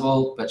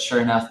possible, but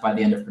sure enough, by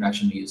the end of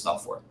production, we used all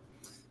 4.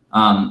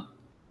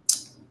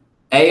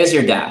 A is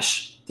your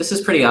dash. This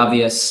is pretty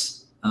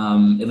obvious,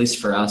 at least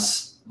for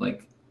us.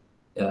 Like,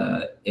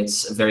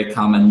 it's a very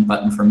common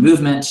button for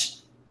movement.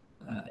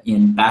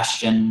 In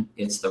Bastion,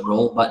 it's the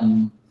roll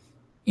button.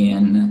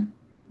 in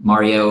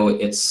Mario,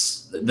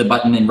 it's the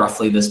button in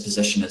roughly this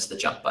position is the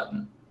jump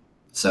button.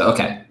 So,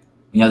 okay,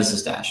 we know this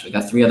is dash. We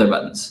got 3 other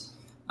buttons.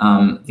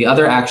 The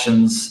other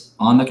actions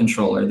on the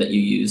controller that you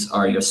use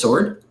are your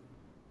sword.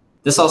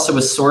 This also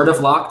was sort of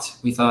locked.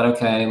 We thought,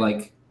 okay,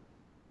 like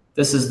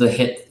this is the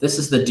hit, this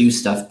is the do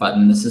stuff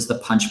button. This is the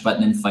punch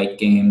button in fight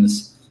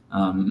games.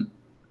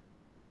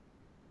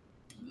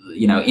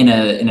 You know, in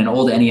an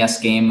old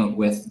NES game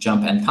with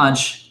jump and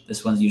punch,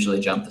 this one's usually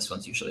jump, this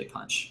one's usually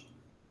punch.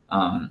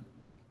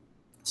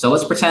 So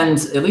let's pretend,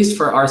 at least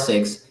for our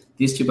sakes,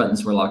 these 2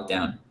 buttons were locked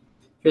down.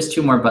 Here's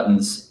 2 more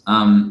buttons.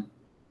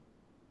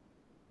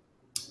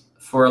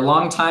 For a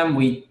long time,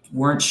 we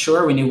weren't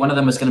sure. We knew one of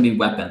them was going to be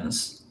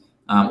weapons,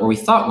 or we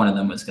thought one of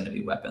them was going to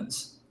be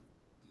weapons.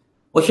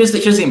 Well, here's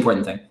the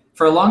important thing.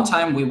 For a long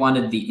time, we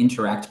wanted the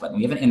interact button.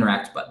 We have an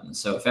interact button.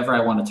 So if ever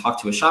I want to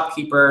talk to a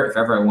shopkeeper, if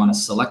ever I want to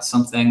select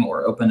something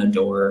or open a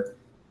door,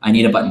 I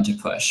need a button to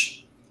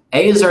push.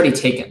 A is already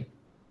taken.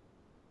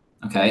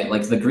 Okay,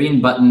 like the green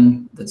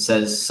button that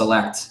says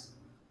select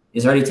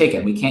is already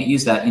taken. We can't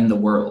use that in the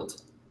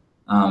world.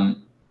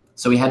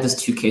 So we had this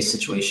 2-case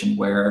situation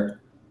where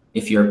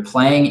if you're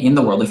playing in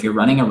the world, if you're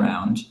running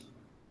around,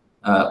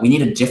 we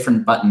need a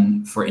different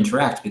button for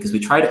interact because we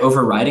tried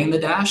overriding the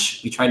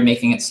dash. We tried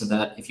making it so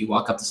that if you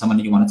walk up to someone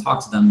and you want to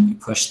talk to them, you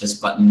push this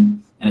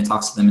button and it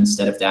talks to them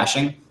instead of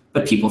dashing.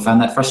 But people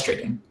found that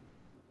frustrating,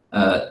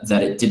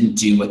 that it didn't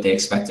do what they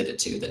expected it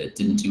to, that it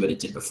didn't do what it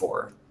did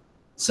before.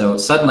 So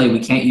suddenly we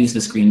can't use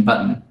this green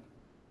button.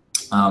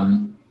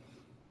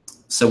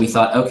 So we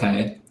thought,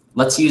 okay,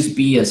 let's use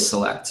B as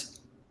select.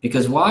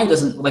 Because Y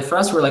doesn't, like for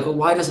us, we're like, well,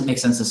 why does it make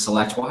sense to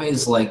select? Y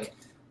is like,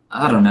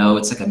 I don't know,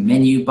 it's like a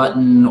menu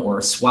button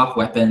or swap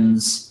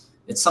weapons.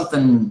 It's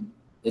something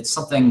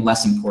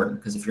less important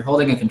because if you're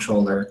holding a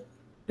controller,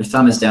 your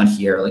thumb is down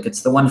here, like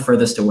it's the one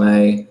furthest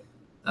away.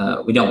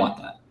 We don't want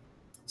that.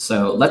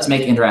 So let's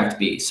make interact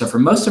B. So for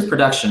most of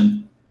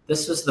production,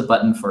 this was the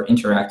button for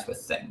interact with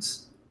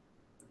things.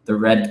 The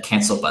red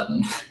cancel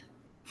button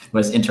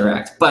was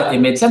interact, but it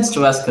made sense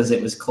to us because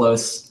it was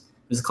close.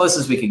 It was as close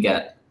as we could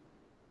get.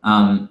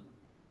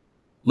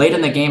 Late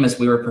in the game, as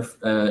we were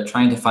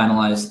trying to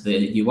finalize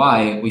the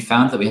UI, we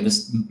found that we had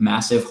this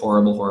massive,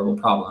 horrible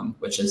problem,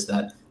 which is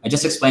that I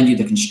just explained to you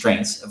the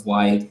constraints of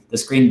why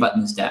this green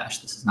button is dash.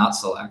 This is not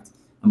select,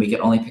 and we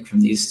could only pick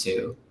from these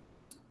 2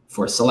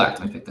 for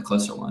select. We picked the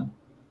closer one.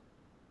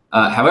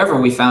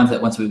 However, we found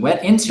that once we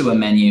went into a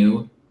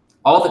menu,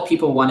 all that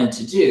people wanted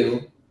to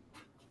do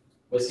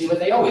was do what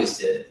they always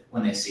did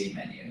when they see a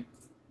menu.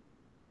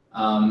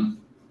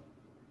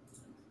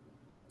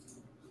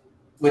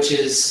 Which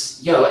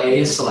is, A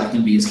is select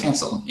and B is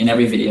cancel in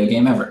every video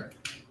game ever,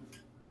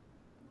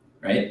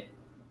 right?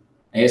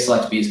 A is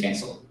select, B is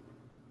cancel,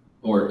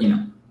 or,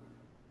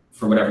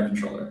 for whatever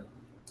controller.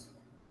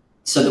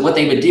 So what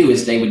they would do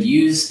is they would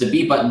use the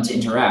B button to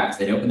interact.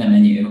 They'd open the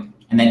menu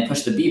and then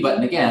push the B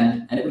button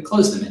again, and it would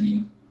close the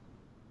menu.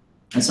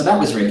 And so that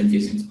was very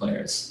confusing to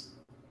players.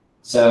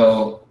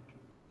 So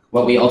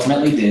what we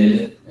ultimately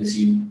did, as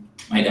you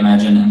might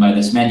imagine, and by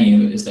this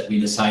menu, is that we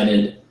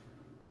decided,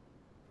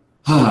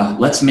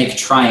 let's make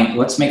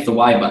the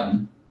Y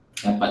button,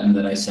 that button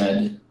that I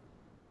said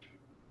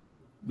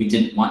we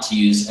didn't want to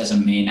use as a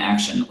main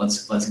action.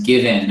 Let's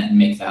give in and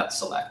make that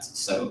select.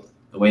 So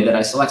the way that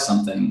I select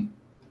something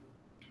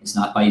is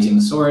not by using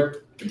the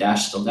sword, the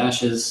dash still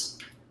dashes,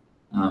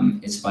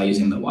 it's by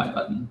using the Y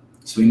button.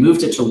 So we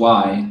moved it to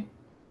Y,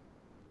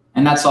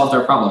 and that solved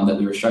our problem that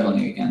we were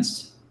struggling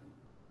against.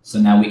 So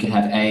now we could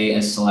have A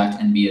as select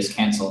and B as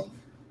cancel.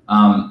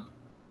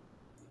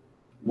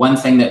 One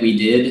thing that we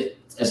did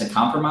as a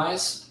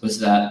compromise was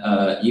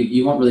that,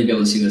 you won't really be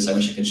able to see this, I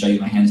wish I could show you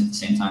my hands at the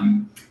same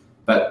time,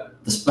 but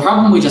the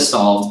problem we just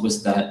solved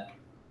was that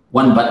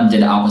one button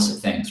did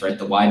opposite things, right?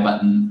 The Y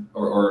button,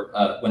 or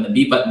when the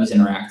B button was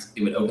interact,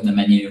 it would open the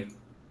menu,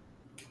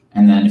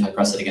 and then if I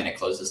press it again, it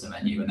closes the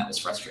menu, and that was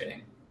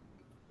frustrating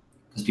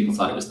because people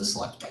thought it was the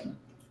select button.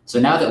 So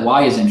now that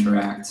Y is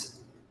interact,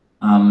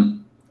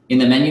 in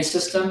the menu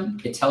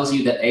system, it tells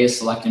you that A is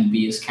select and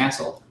B is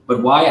cancel,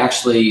 but Y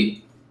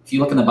actually, if you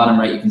look in the bottom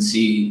right, you can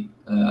see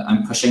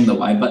I'm pushing the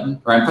Y button,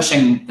 or I'm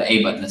pushing the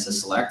A button that says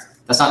select.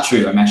 That's not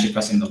true. I'm actually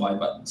pressing the Y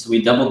button. So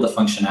we doubled the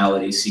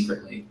functionality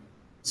secretly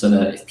so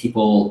that if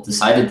people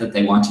decided that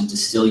they wanted to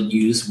still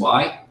use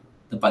Y,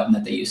 the button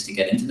that they used to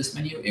get into this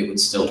menu, it would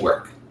still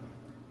work.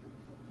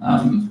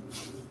 I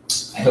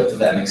hope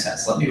that makes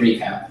sense. Let me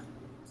recap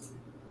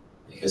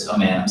because, oh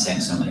man, I'm saying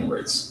so many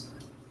words.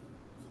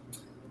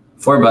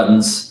 4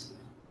 buttons.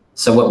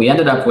 So what we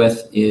ended up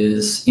with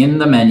is in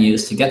the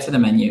menus, to get to the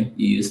menu,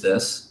 you use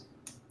this.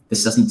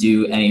 This doesn't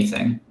do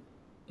anything,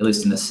 at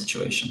least in this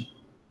situation.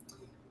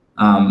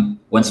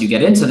 Once you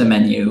get into the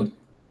menu,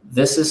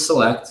 this is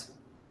select,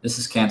 this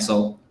is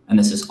cancel, and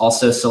this is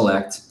also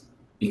select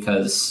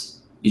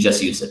because you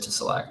just used it to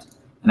select.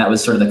 And that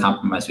was sort of the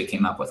compromise we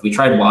came up with. We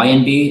tried Y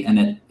and B,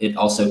 and it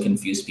also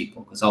confused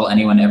people because all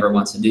anyone ever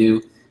wants to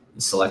do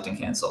is select and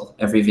cancel.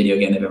 Every video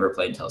game they've ever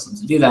played tells them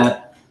to do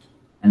that.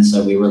 And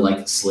so we were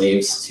like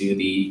slaves to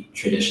the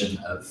tradition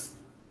of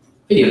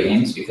video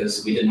games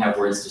because we didn't have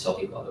words to tell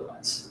people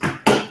otherwise.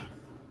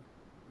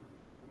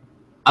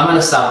 I'm going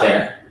to stop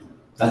there.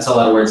 That's a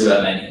lot of words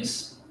about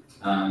menus.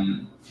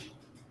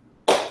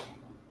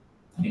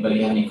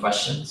 Anybody have any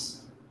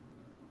questions?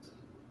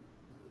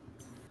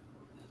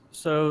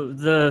 So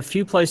the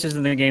few places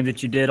in the game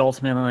that you did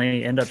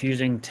ultimately end up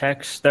using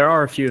text, there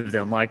are a few of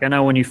them. Like I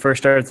know when you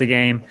first start the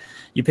game,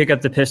 you pick up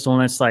the pistol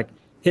and it's like,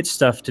 hit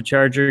stuff to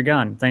charge your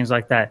gun, things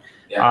like that.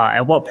 Yeah.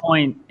 At what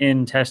point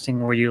in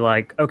testing were you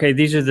like, okay,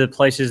 these are the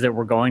places that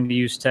we're going to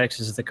use text?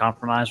 This is the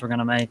compromise we're going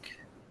to make?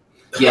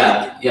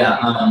 Yeah.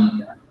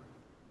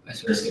 I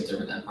sort of skipped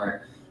over that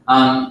part.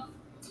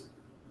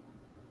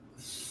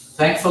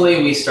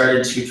 Thankfully, we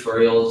started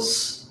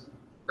tutorials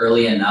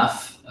early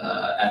enough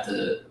at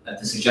the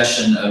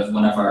suggestion of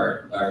one of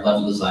our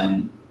level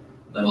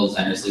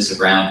designers, Lisa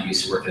Brown, who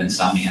used to work at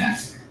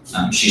Insomniac.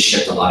 She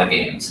shipped a lot of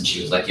games, and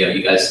she was like, "Yo,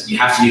 you guys, you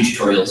have to do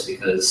tutorials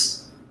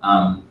because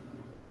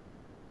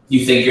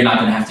you think you're not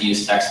going to have to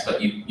use text,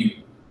 but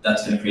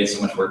that's going to create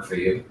so much work for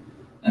you."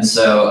 And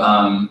so,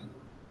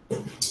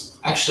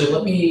 actually,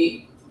 let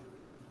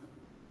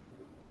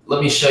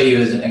me show you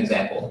as an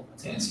example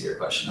to answer your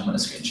question. I'm going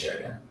to screen share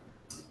again.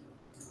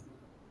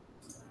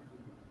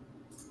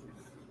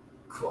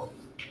 Cool.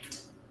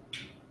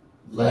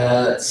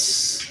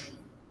 Let's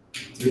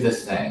do the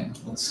thing.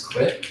 Let's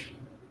quit.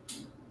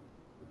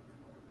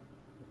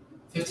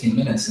 15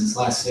 minutes since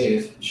last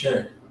save.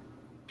 Sure.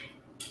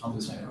 I'll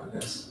lose my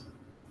progress.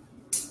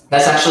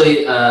 That's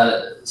actually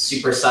a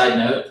super side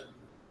note.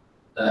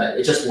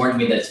 It just warned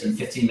me that it's been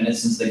 15 minutes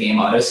since the game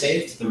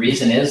autosaved. The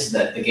reason is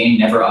that the game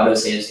never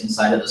autosaves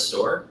inside of the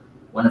store.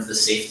 One of the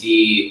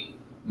safety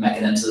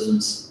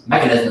mechanisms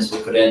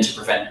we put in to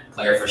prevent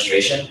player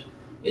frustration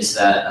is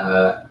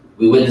that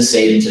we wouldn't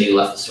save until you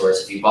left the store.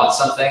 So if you bought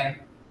something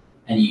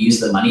and you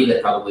used the money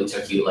that probably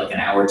took you like an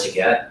hour to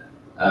get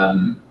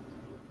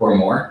or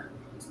more,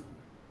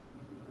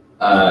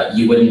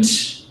 you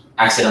wouldn't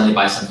accidentally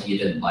buy something you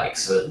didn't like.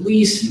 So at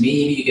least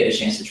maybe you get a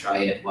chance to try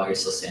it while you're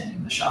still standing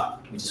in the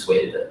shop. We just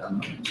waited a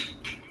moment.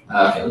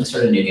 Okay, let me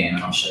start a new game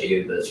and I'll show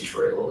you the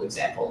tutorial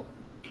example.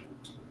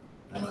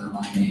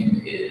 My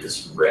name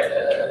is Red.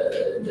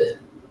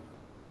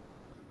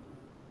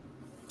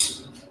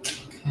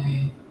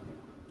 Okay.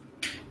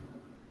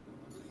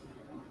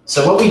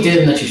 So what we did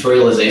in the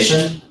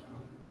tutorialization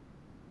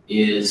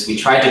is we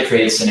tried to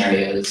create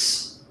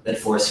scenarios that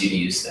force you to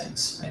use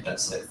things, right?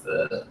 That's like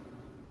the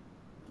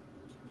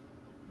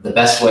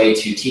best way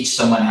to teach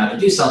someone how to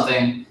do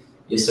something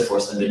is to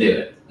force them to do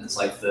it. It's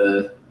like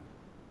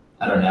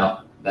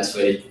best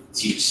way to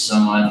teach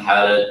someone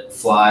how to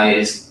fly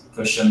is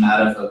push them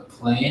out of a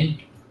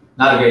plane.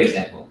 Not a great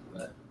example,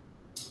 but.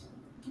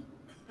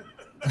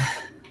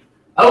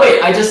 Oh wait,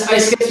 I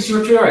skipped the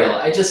tutorial.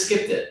 I just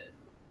skipped it.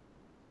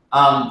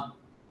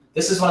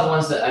 This is one of the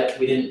ones that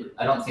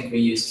I don't think we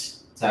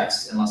used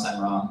text unless I'm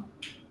wrong.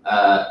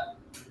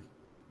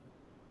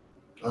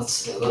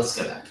 Let's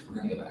go back. We're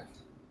gonna go back.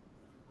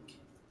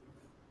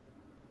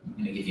 I'm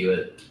going to give you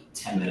a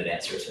 10-minute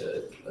answer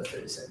to a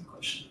 30-second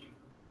question.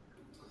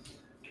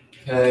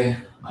 Okay,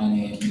 my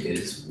name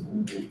is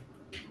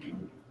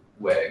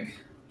Weg.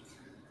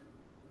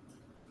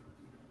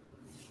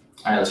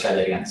 All right, let's try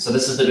that again. So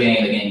this is the beginning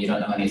of the game. You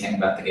don't know anything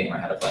about the game or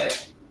how to play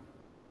it.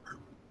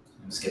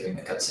 I'm skipping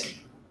the cutscene.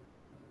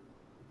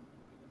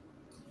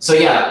 So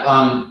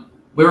yeah,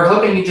 we were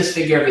hoping you'd just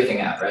figure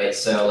everything out, right?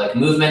 So like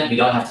movement, we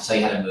don't have to tell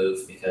you how to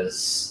move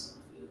because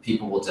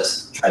people will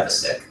just try the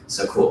stick.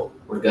 So cool,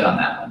 we're good on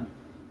that one.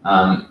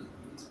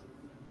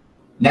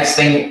 Next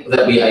thing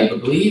that I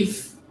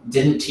believe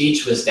didn't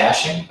teach was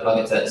dashing, but I'll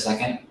get to that in a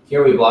second.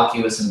 Here we block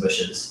you with some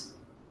bushes.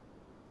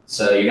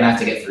 So you're gonna have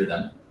to get through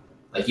them.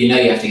 Like you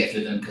have to get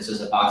through them because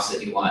there's a box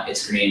that you want,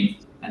 it's green,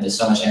 and there's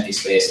so much empty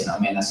space, and oh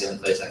man, that's the only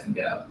place I can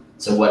go.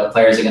 So what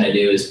players are gonna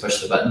do is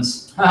push the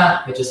buttons.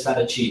 I just found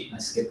a cheat, I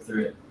skipped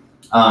through it.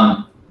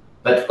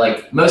 But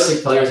like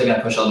mostly players are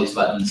gonna push all these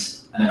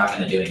buttons and they're not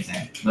gonna do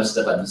anything. Most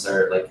of the buttons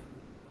are like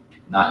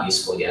not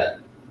useful yet.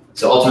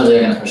 So ultimately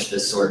they're gonna push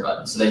this sword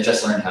button. So they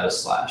just learned how to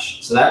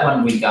slash. So that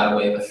one we got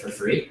away with for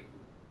free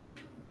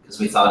because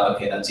we thought,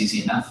 okay, that's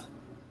easy enough.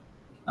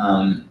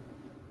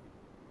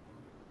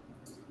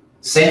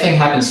 Same thing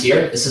happens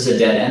here. This is a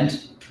dead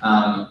end.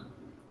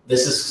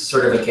 This is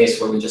sort of a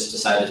case where we just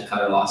decided to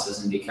cut our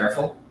losses and be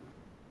careful.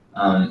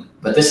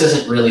 But this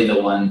isn't really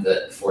the one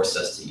that forced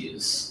us to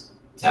use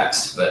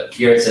text. But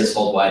here it says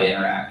hold Y to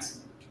interact.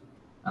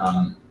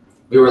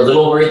 We were a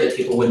little worried that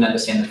people wouldn't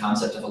understand the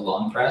concept of a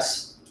long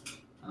press.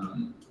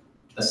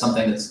 That's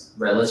something that's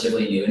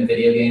relatively new in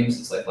video games.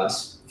 It's like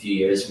last few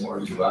years more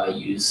UI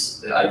use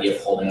the idea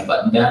of holding a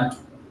button down.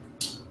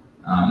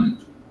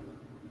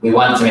 We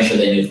wanted to make sure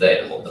they knew they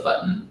had to hold the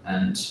button,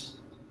 and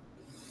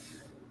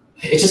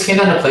it just came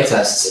down to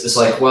playtests. It was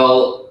like,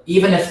 well,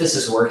 even if this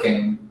is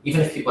working, even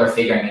if people are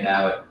figuring it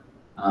out,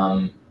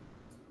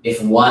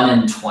 if 1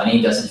 in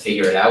 20 doesn't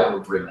figure it out, we're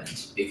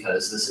ruined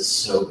because this is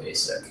so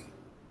basic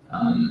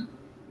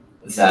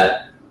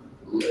that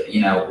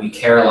we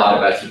care a lot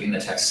about keeping the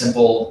text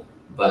simple,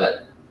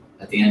 but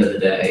at the end of the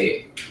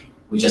day,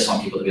 We just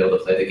want people to be able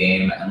to play the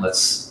game, and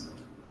let's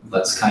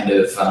kind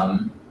of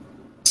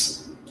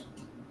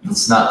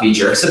let's not be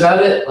jerks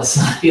about it. Let's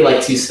not be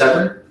like too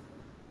stubborn.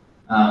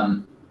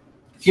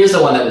 Here's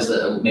the one that was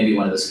maybe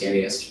one of the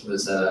scariest,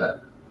 was the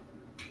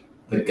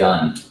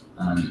gun.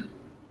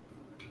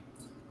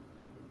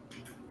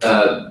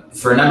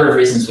 For a number of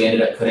reasons, we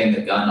ended up putting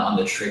the gun on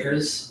the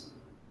triggers,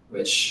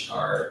 which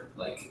are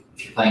like,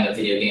 if you're playing a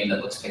video game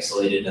that looks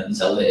pixelated and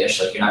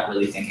Zelda-ish, like you're not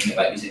really thinking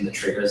about using the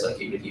triggers like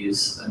you would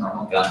use a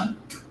normal gun.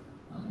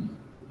 I'm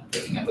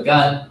picking up a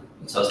gun.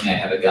 It tells me I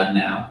have a gun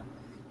now.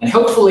 And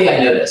hopefully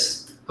I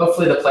noticed.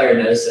 Hopefully the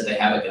player noticed that they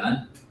have a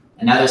gun.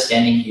 And now they're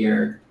standing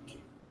here.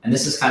 And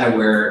this is kind of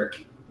where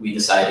we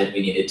decided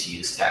we needed to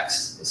use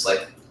text. It's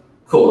like,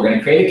 cool, we're going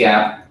to create a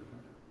gap.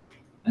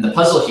 And the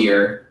puzzle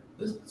here,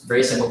 the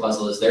very simple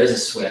puzzle, is there's a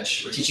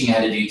switch. We're teaching you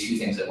how to do two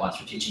things at once.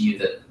 We're teaching you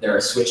that there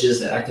are switches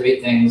that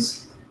activate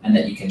things and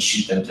that you can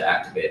shoot them to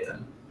activate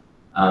them.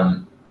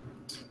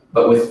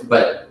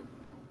 But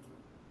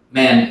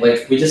man,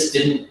 like we just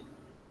didn't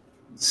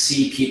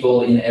see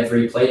people in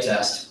every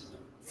playtest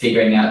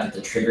figuring out that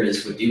the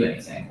triggers would do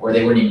anything, or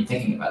they weren't even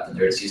thinking about them.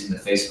 They're just using the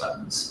face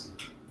buttons.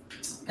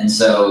 And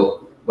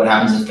so what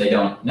happens if they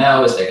don't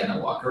know is they're going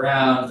to walk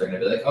around. They're going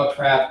to be like, oh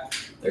crap.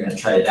 They're going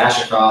to try to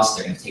dash across.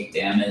 They're going to take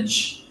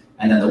damage.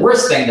 And then the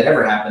worst thing that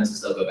ever happens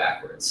is they'll go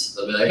backwards.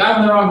 They'll be like,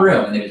 I'm in the wrong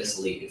room, and they would just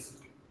leave.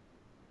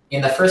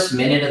 In the first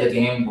minute of the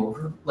game,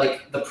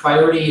 like the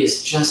priority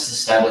is just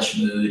establish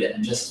mood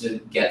and just to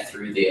get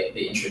through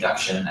the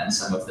introduction and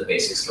some of the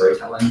basic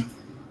storytelling.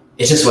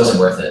 It just wasn't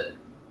worth it.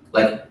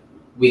 Like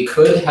we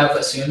could have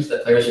assumed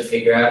that players would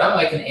figure out, oh,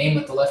 I can aim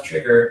with the left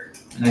trigger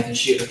and I can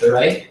shoot with the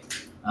right.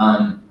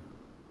 But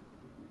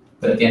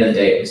at the end of the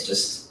day, it was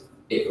just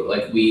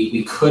like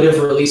we could have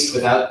released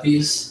without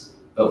these,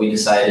 but we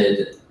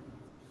decided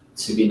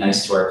to be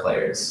nice to our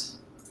players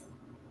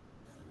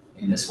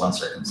in this one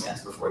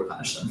circumstance before we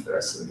punish them for the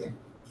rest of the game.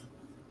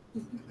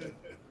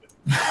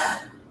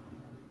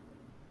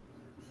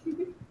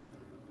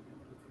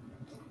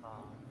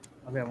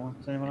 I've got one.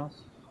 Does anyone else?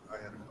 I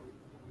have one.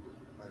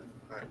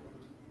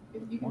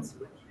 If you can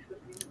switch,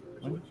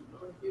 or if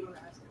you want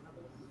to ask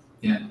another.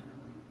 Yeah.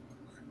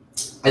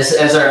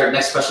 As our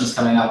next question is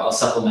coming up, I'll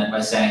supplement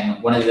by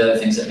saying one of the other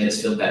things that made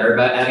us feel better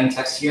about adding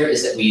text here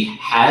is that we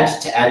had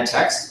to add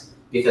text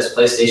because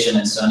PlayStation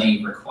and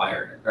Sony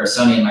required it, or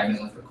Sony and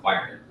Microsoft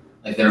required it.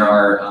 Like there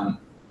are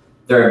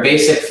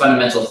basic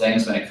fundamental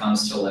things when it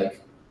comes to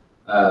like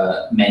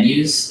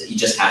menus that you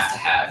just have to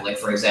have. Like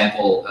for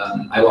example,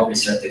 I won't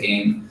restart the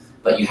game,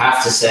 but you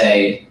have to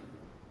say,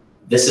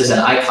 this is an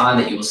icon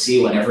that you will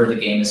see whenever the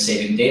game is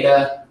saving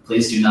data.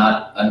 Please do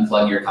not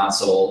unplug your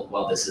console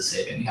while this is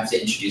saving. You have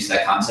to introduce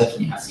that concept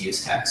and you have to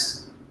use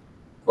text,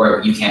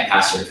 or you can't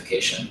pass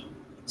certification.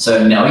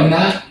 So knowing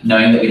that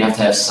we'd have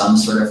to have some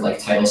sort of like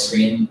title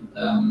screen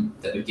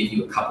that would give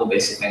you a couple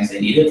basic things they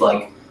needed.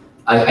 Like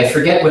I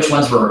forget which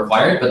ones were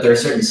required, but there are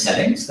certain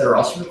settings that are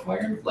also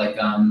required. Like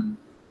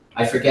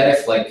I forget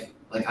if like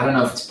I don't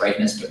know if it's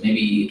brightness, but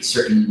maybe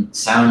certain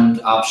sound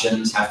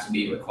options have to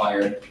be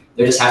required.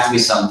 There just have to be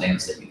some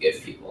things that you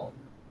give people.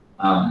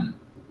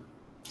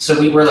 So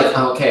we were like,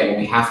 oh, okay, well,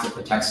 we have to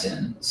put text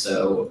in.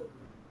 So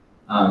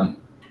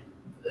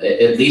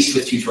at least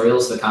with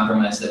tutorials, the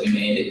compromise that we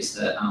made is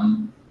that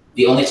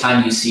the only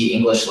time you see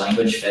English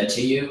language fed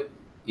to you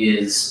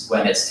is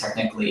when it's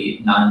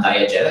technically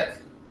non-diegetic.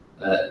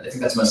 I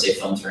think that's mostly a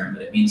film term,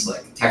 but it means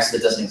like text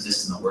that doesn't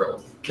exist in the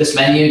world. This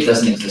menu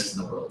doesn't exist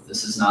in the world.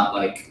 This is not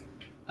like,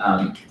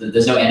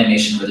 there's no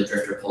animation where the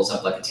drifter pulls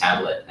up like a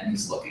tablet and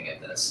he's looking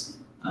at this.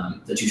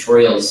 The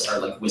tutorials are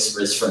like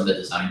whispers from the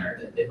designer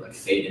that they like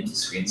fade into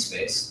screen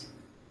space.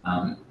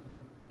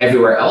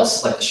 Everywhere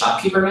else, like the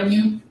shopkeeper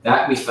menu,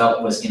 that we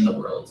felt was in the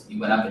world. You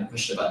went up and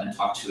pushed a button and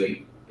talked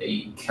to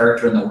a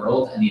character in the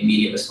world, and the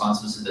immediate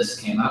responses to this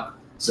came up.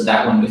 So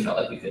that one we felt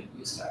like we could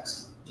use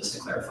text, just to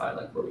clarify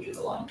like where we drew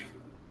the line.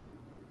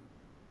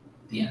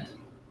 The end.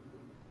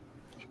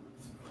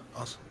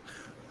 Awesome.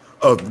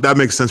 Oh, that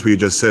makes sense what you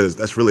just said.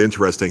 That's really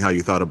interesting how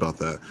you thought about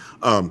that.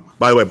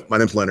 By the way, my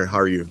name's Leonard. How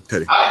are you,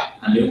 Teddy? Hi,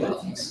 I'm doing well,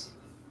 thanks.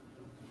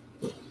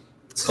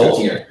 It's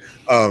cold here.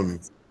 Yeah,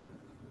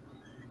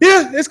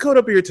 it's cold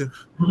up here too.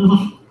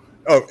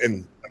 Oh,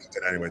 and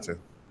anyway too.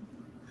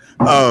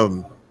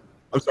 I'm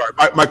sorry.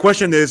 My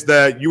question is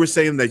that you were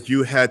saying that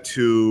you had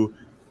to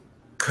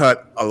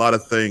cut a lot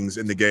of things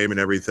in the game and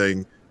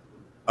everything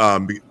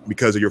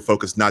because of your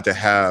focus not to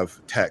have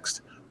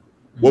text.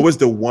 What was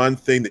the one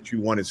thing that you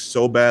wanted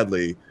so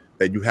badly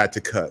that you had to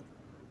cut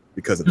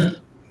because of that?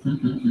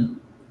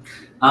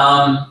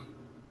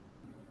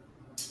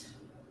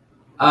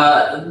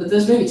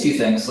 There's maybe two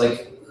things.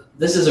 Like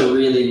this is a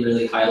really,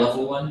 really high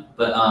level one,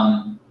 but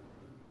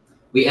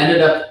we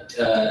ended up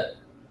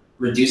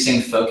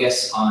reducing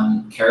focus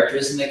on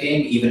characters in the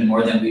game even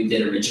more than we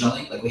did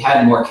originally. Like we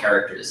had more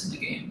characters in the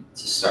game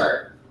to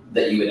start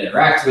that you would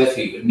interact with,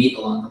 who you would meet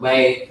along the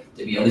way.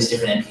 There'd be all these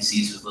different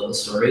NPCs with little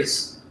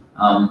stories.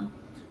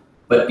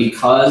 But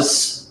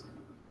because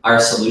our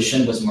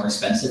solution was more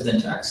expensive than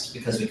text,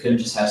 because we couldn't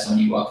just have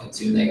somebody walk up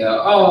to and they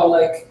go, oh,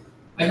 like,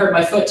 I hurt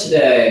my foot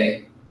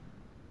today,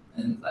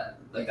 and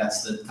like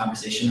that's the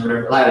conversation or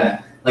whatever. I don't know.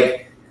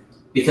 Like,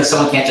 because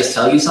someone can't just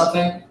tell you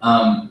something.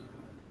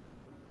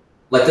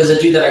 Like there's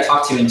a dude that I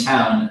talked to in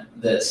town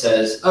that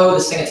says, "Oh,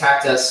 this thing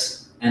attacked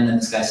us, and then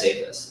this guy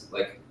saved us."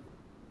 Like,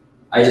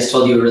 I just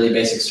told you a really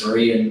basic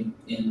story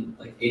in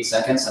like 8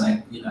 seconds,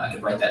 and I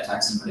could write that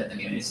text and put it in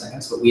the game in 8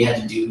 seconds. But we had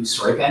to do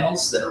story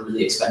panels that are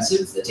really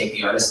expensive that take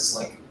the artists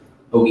like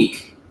a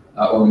week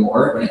or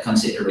more when it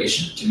comes to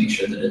iteration to make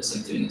sure that it's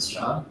like doing its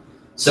job.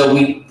 So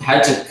we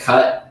had to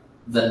cut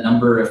the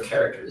number of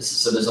characters.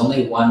 So there's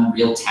only one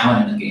real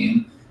town in the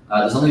game.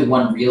 There's only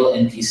one real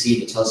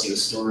NPC that tells you a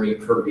story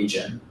per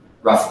region,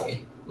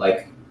 roughly.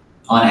 Like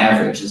on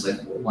average is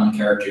like one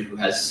character who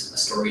has a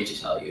story to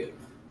tell you.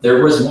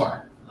 There was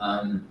more.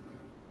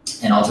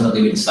 And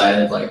ultimately we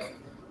decided like,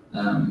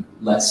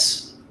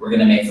 we're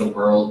gonna make the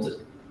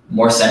world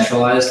more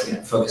centralized. We're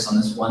gonna focus on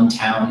this one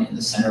town in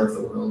the center of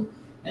the world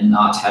and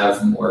not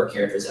have more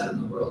characters out in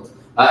the world.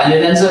 And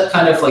it ends up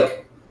kind of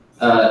like,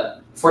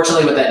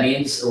 fortunately what that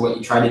means, or what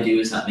you try to do,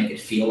 is not make it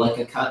feel like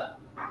a cut.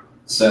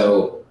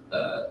 So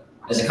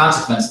as a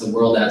consequence, the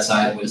world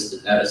outside of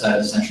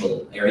the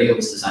central area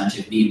was designed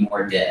to be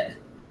more dead,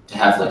 to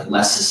have like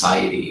less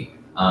society.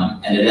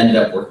 And it ended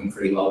up working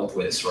pretty well with the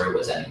way the story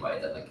was anyway,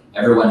 that like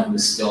everyone who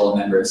was still a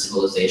member of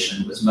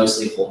civilization was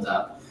mostly holed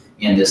up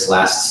in this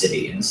last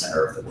city in the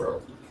center of the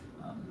world.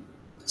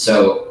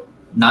 So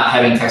not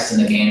having text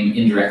in the game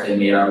indirectly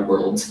made our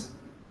world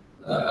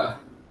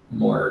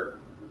more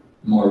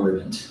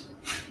ruined.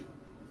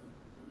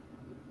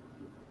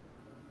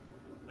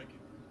 Thank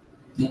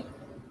you. Yeah,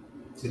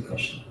 good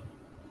question.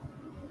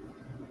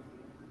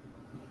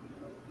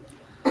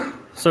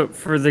 So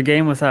for the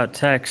game without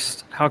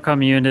text, how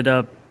come you ended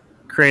up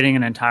creating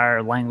an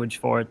entire language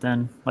for it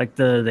then? Like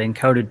the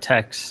encoded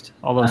text,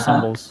 all those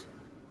symbols?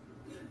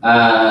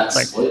 Yeah,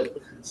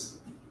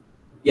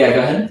 go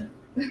ahead.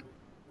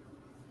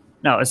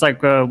 No, it's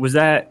like, was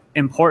that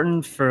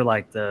important for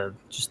like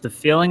just the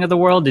feeling of the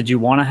world? Did you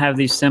want to have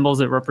these symbols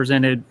that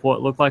represented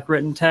what looked like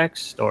written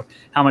text, or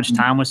how much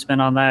time was spent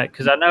on that?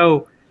 Because I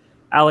know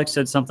Alex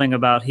said something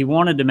about he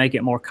wanted to make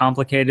it more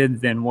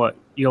complicated than what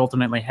you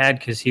ultimately had,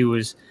 because he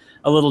was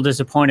a little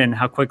disappointed in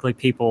how quickly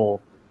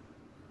people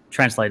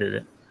translated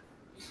it.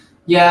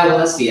 Yeah, well,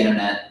 that's the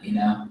internet, you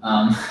know.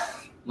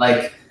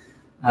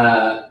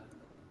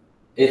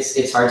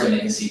 It's hard to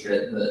make a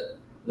secret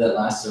that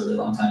lasts a really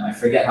long time. I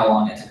forget how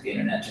long it took the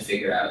internet to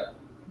figure out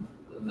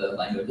the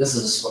language. This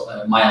is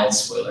a mild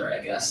spoiler, I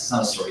guess. It's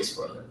not a story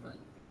spoiler, but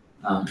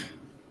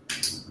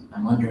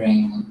I'm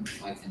wondering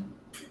if I can.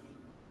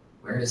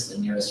 Where is the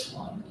nearest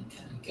one, and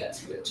can I get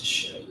to it to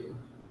show you?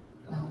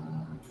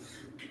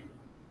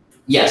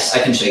 Yes,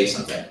 I can show you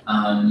something.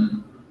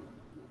 I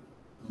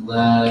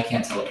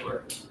can't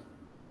teleport.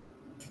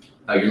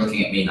 Oh, you're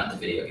looking at me, not the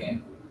video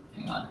game.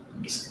 Hang on,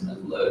 I'm just gonna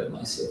load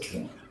my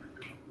save.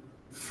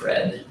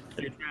 Fred.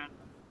 To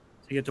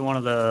get to one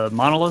of the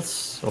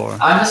monoliths, or?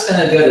 I'm just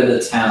gonna go to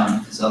the town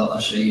because I'll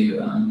show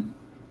you.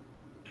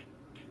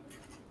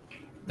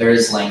 There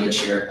is language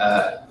here.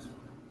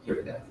 Here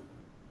we go.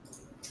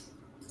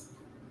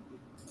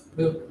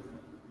 Boop.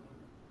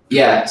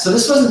 Yeah, so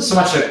this wasn't so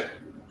much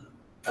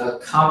a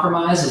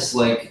compromise as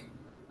like,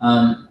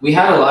 we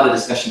had a lot of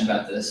discussion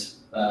about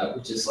this,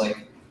 which is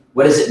like,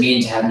 what does it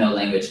mean to have no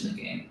language in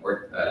the game,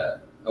 or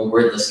a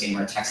wordless game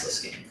or a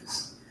textless game?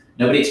 Because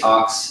nobody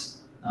talks.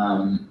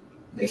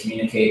 They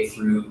communicate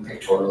through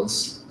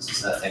pictorials. This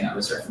is that thing I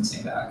was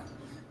referencing back.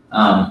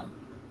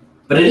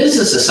 But it is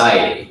a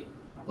society.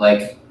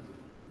 Like,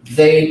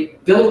 they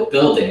build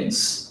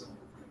buildings,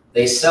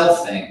 they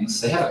sell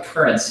things, they have a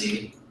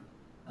currency.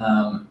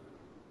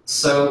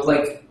 So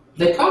like,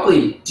 they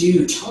probably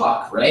do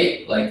talk,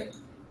 right? Like,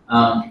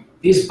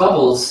 these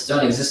bubbles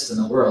don't exist in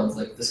the world.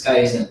 Like, this guy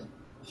isn't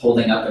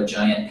holding up a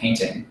giant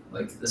painting.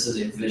 Like, this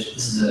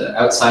is a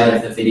outside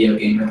of the video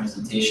game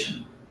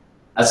representation,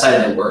 outside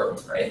of the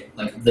world, right?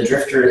 Like, the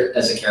Drifter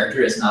as a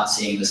character is not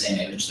seeing the same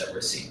image that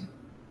we're seeing.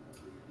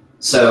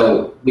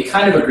 So we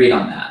kind of agreed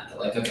on that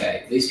like,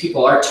 okay, these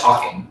people are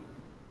talking,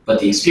 but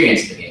the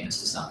experience of the game is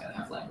just not going to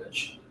have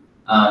language.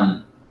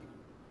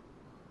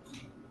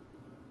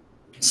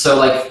 So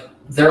like,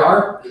 there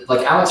are,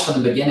 like, Alex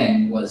from the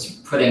beginning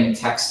was putting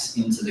text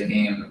into the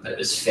game, but it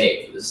was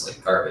fake. It was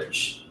like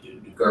garbage,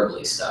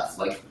 garbly stuff.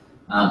 Like,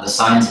 the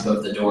signs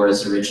above the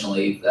doors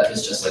originally, that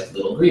was just like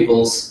little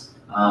greebles.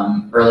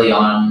 Early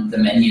on, the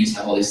menus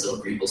have all these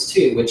little greebles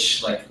too,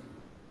 which like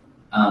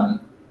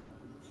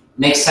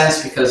makes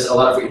sense because a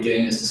lot of what you're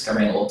doing is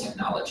discovering old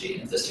technology.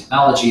 And if there's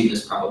technology,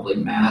 there's probably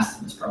math,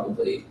 there's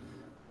probably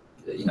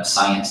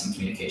science and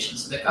communication.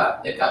 So they've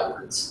got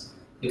words.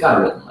 They've got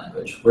a written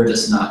language. We're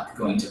just not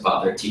going to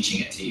bother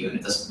teaching it to you, and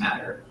it doesn't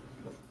matter.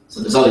 So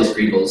there's all these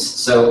greebles.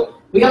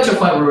 So we got to a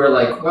point where we were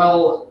like,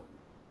 well,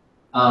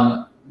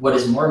 what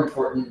is more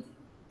important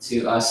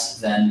to us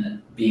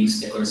than being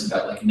sticklers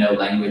about like no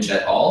language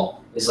at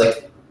all is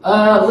like,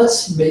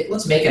 let's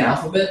make an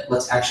alphabet.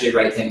 Let's actually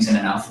write things in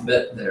an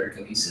alphabet that are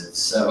cohesive.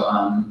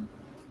 So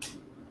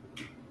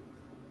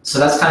so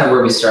that's kind of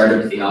where we started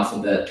with the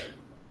alphabet.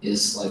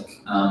 is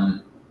like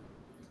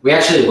we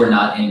actually were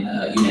not in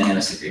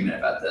unanimous agreement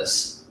about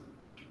this,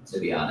 to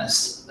be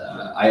honest.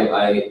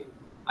 I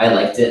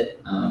liked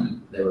it.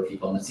 There were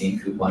people on the team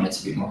who wanted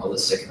to be more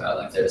holistic about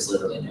like there's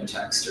literally no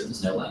text or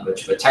there's no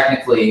language, but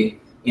technically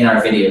in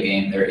our video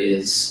game there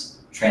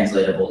is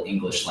translatable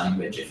English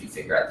language if you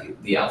figure out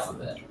the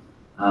alphabet.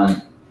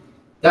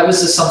 That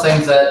was just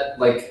something that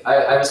like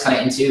I was kind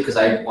of into because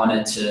I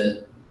wanted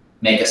to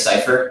make a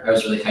cipher. I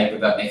was really hyped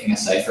about making a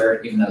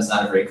cipher, even though it's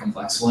not a very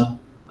complex one.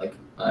 Like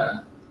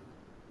I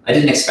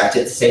didn't expect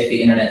it to take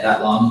the internet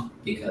that long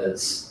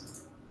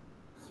because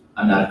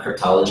I'm not a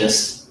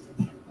cryptologist.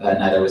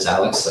 Neither was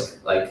Alex.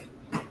 Like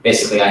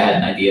basically, I had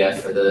an idea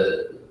for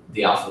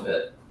the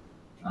alphabet,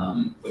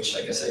 which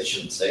I guess I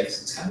shouldn't say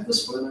because it's kind of a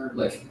spoiler.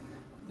 Like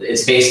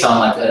it's based on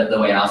like the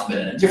way an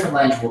alphabet in a different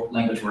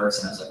language works,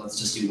 and I was like, let's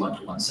just do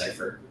one-to-one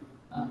cipher,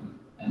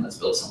 and let's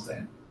build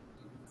something.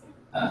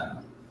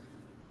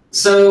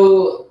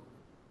 So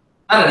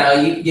I don't know.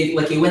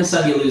 You win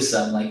some, you lose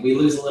some. Like we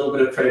lose a little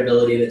bit of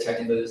credibility that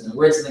technically there's no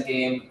words in the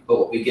game, but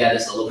what we get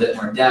is a little bit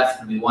more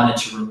depth, and we wanted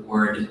to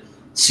reward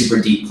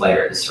super deep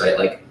players, right?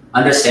 Like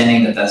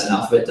understanding that that's an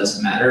alphabet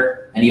doesn't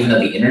matter, and even though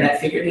the internet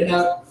figured it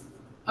out,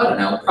 I don't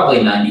know, probably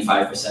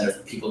 95%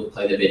 of people who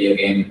play the video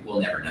game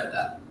will never know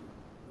that.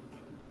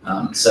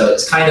 So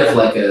it's kind of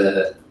like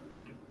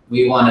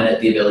we wanted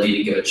the ability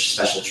to give a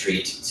special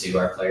treat to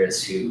our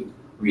players who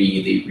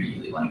really,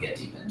 really want to get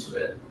deep into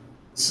it.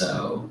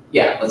 So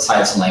yeah, let's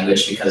hide some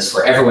language because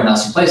for everyone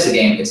else who plays the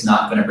game, it's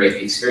not going to break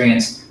the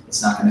experience.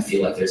 It's not going to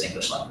feel like there's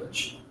English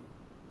language.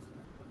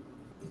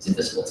 It's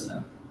invisible to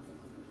them.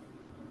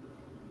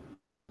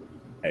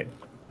 Hey,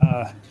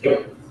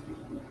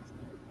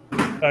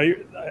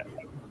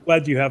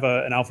 glad you have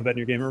an alphabet in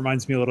your game. It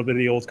reminds me a little bit of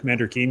the old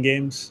Commander Keen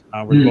games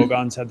where the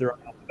Bogons had their own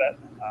alphabet.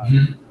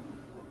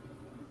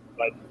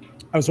 But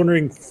I was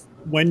wondering,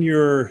 when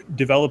you're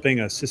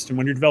developing a system,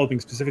 when you're developing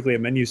specifically a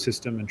menu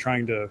system and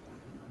trying to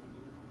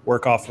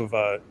work off of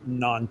a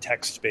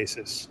non-text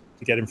basis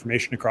to get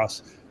information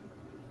across,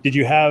 did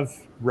you have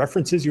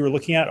references you were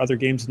looking at, other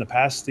games in the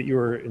past that you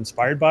were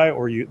inspired by,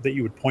 or that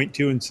you would point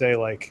to and say,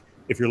 like,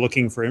 if you're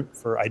looking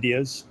for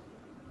ideas,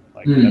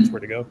 like that's where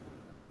to go?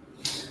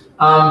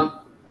 A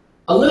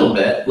little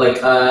bit.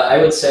 Like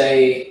I would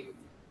say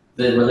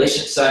the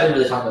relationship. So I didn't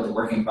really talk about the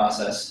working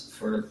process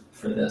for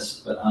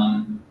this, but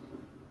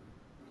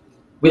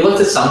we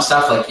looked at some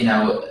stuff. Like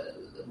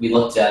we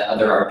looked at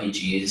other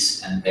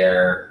RPGs and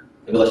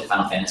we looked at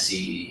Final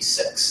Fantasy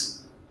VI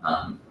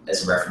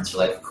as a reference for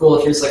like,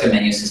 cool. Here's like a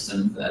menu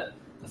system that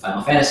the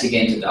Final Fantasy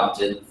games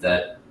adopted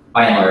that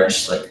by and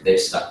large like they've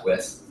stuck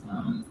with.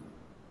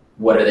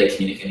 What are they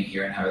communicating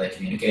here and how are they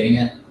communicating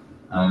it?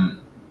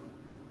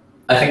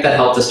 I think that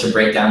helped us to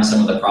break down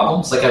some of the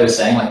problems. Like I was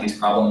saying, like these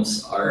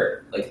problems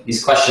are like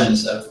these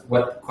questions of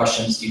what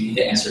questions do you need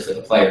to answer for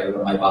the player?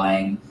 What am I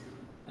buying?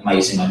 Am I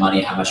using my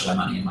money? How much of my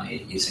money am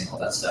I using? All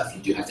that stuff.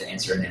 You do have to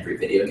answer in every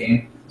video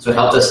game. So it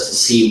helped us to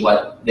see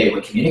what they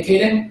were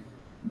communicating,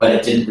 but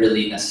it didn't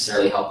really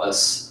necessarily help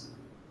us.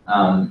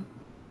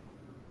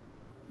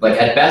 Like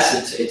at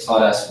best, it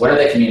taught us what are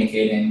they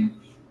communicating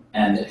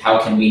and how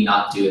can we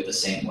not do it the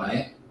same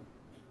way?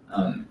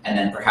 And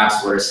then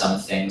perhaps what are some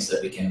things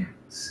that we can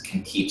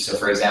keep. So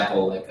for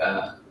example, like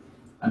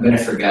I'm going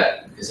to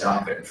forget because I don't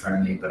have it in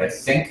front of me, but I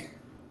think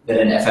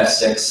that in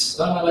FF6,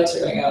 oh, my lights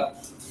are going out.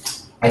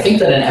 I think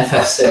that in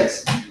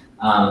FF6,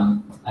 I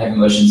have a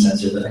motion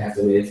sensor that I have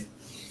to wave.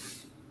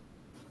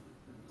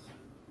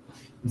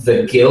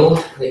 The gil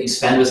that you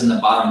spend was in the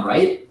bottom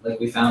right. Like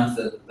we found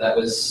that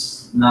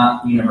was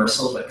not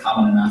universal, but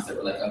common enough that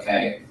we're like,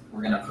 okay,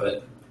 we're going to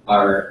put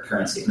our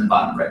currency in the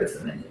bottom right of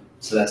the menu.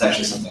 So that's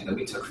actually something that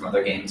we took from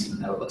other games,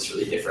 even though it looks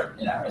really different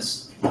in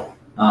ours.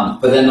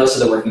 But then most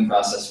of the working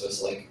process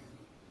was like,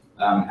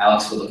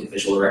 Alex would look at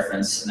visual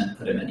reference and then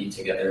put a menu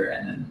together,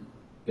 and then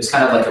it was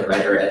kind of like a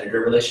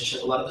writer-editor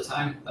relationship a lot of the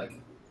time. Like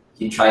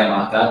he'd try a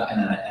mock-up,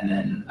 and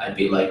then I'd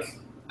be like,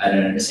 I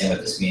don't understand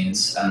what this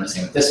means. I don't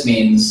understand what this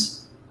means,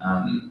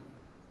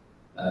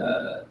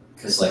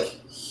 because like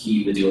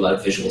he would do a lot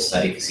of visual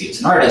study because he was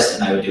an artist,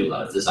 and I would do a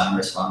lot of design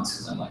response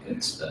because I'm like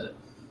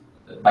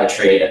by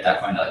trade at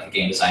that point, like a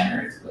game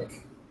designer,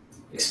 like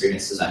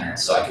experienced designer,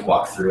 so I could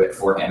walk through it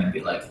for him and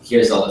be like,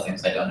 here's all the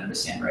things I don't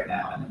understand right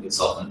now, and then we'd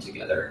solve them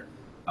together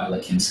by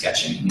like him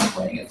sketching and me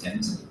pointing at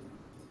things and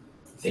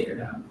figure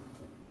it out.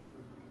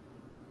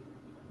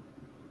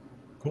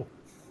 Cool.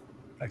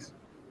 Thanks.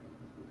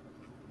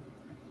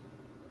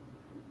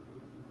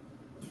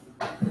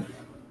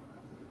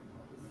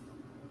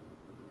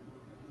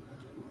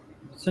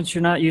 Since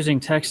you're not using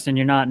text and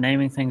you're not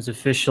naming things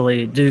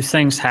officially, do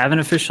things have an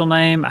official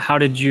name? How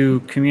did you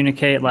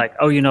communicate, like,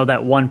 oh,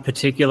 that one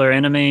particular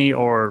enemy,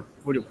 or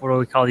what do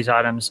we call these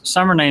items?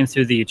 Some are named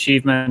through the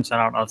achievements. I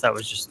don't know if that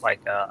was just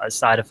like a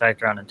side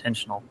effect or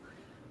unintentional,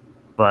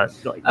 but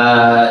like,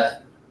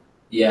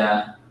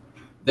 yeah,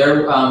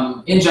 there.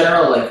 In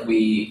general, like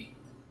we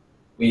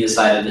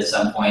decided at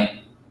some point,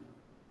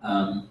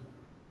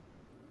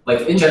 like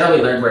in general,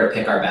 we learned where to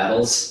pick our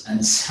battles,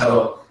 and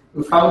so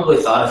we probably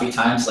thought a few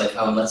times like,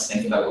 oh, let's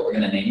think about what we're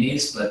gonna name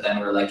these, but then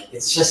we're like,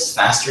 it's just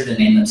faster to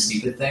name them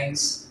stupid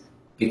things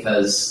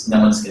because no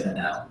one's gonna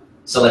know.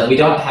 So like we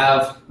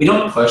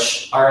don't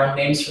push our own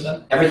names for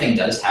them. Everything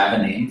does have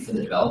a name for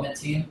the development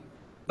team,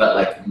 but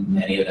like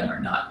many of them are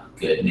not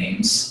good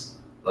names.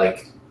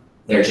 Like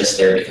they're just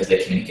there because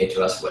they communicate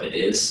to us what it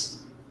is.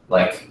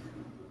 Like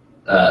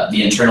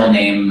the internal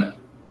name,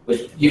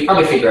 which you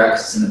probably figure out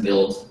because it's in the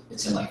build,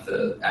 it's in like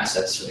the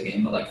assets for the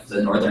game, but like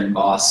the northern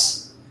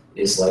boss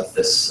is like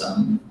this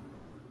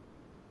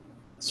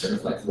sort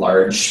of like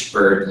large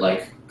bird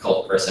like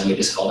cult person. We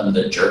just call him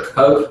the Jerk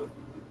Pope.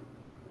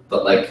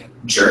 But like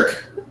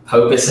Jerk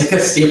Pope is like a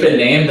stupid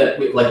name that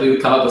we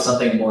would come up with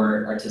something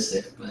more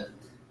artistic, but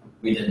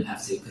we didn't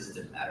have to because it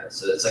didn't matter.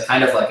 So it's a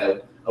kind of like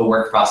a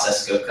work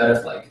process scope cut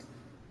of like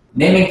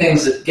naming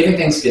things, giving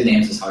things good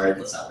names is hard.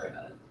 Let's not worry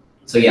about it.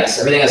 So yes,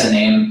 everything has a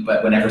name,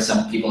 but whenever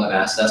some people have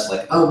asked us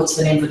like, oh, what's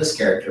the name for this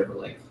character? We're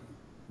like,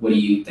 what do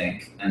you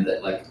think? And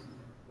that like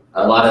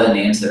a lot of the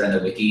names that are in the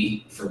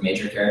wiki for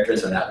major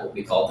characters are not what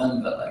we call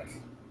them, but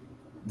like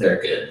they're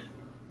good.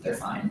 They're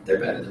fine. They're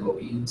better than what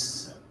we use.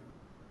 So.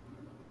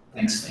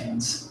 Thanks,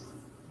 fans.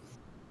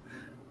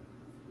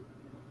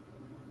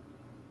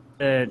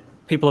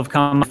 People have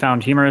come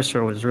found humorous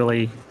or was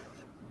really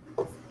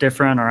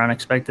different or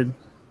unexpected?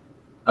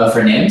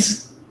 For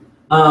names?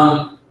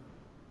 I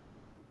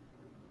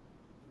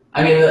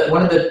mean,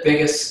 one of the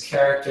biggest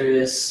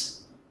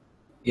characters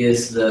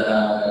is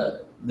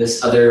the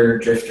this other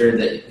drifter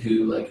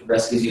who like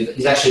rescues you.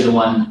 He's actually the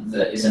one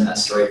that is in that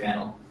story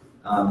panel,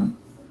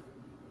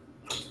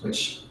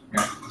 which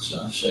here,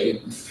 I'll show you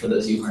for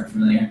those of you who aren't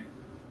familiar.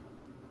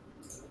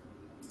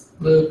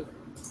 Blue.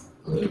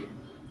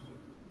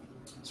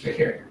 It's right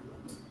here.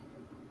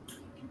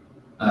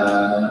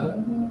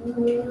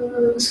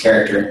 This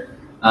character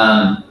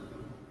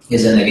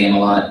is in the game a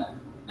lot,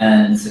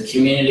 and the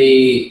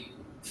community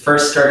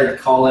first started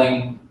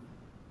calling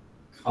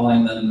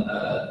them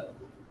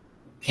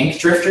Pink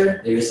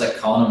Drifter. They just like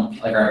calling them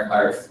like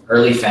our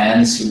early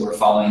fans who were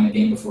following the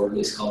game before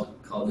release called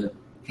it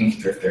Pink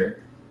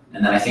Drifter,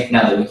 and then I think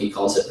now the wiki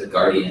calls it the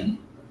Guardian.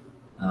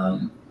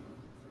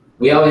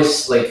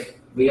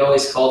 We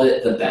always called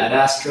it the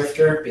Badass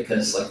Drifter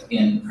because like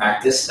in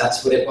practice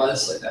that's what it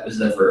was. Like that was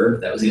the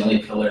verb. That was the only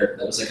pillar.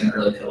 That was like an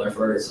early pillar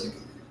for it. It's like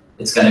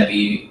it's gonna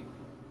be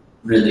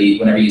really,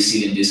 whenever you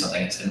see them do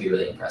something, it's gonna be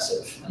really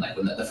impressive. And like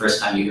when the first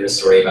time you hear a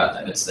story about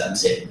them, it's them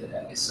saving the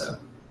day. So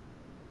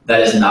that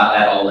is not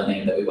at all a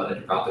name that we wanted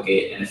to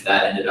propagate. And if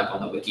that ended up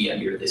on the wiki, I'd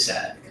be really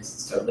sad because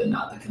it's totally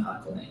not the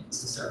canonical name.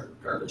 It's just our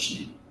garbage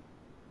name.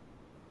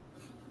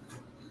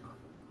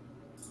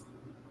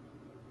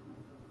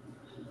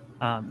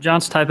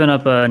 John's typing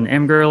up an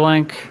MGIR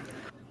link.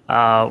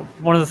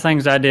 One of the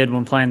things I did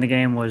when playing the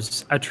game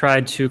was I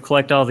tried to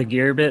collect all the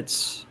gear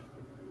bits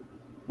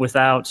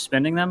without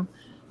spending them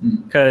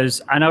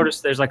because I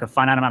noticed there's like a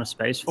finite amount of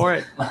space for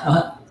it.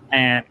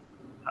 And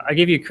I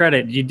give you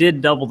credit, you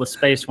did double the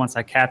space once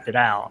I capped it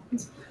out,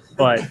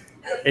 but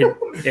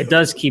it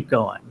does keep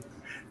going.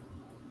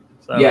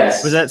 So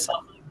yes. Was that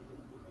something?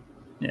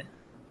 Yeah.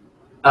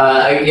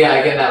 Yeah,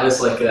 again, that was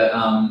like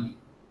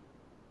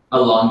a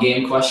long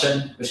game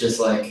question, which is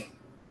like,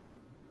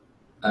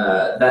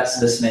 that's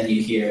this menu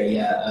here,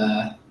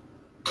 yeah.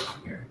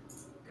 Here,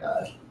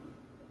 God,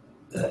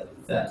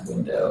 that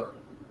window.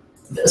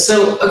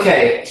 So,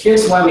 okay,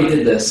 here's why we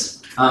did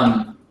this.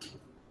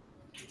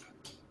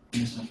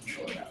 Here's my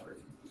controller not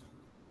working.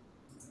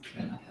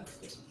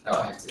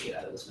 I have to get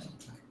out of this menu.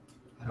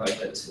 How do I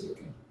play this video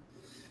game?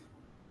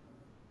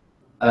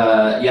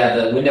 Yeah,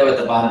 the window at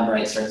the bottom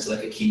right starts to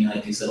like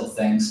accumulate these little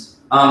things.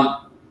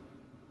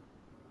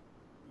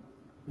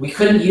 We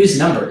couldn't use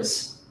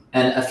numbers,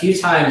 and a few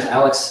times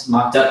Alex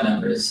mocked up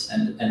numbers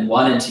and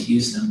wanted to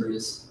use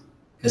numbers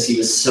because he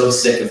was so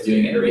sick of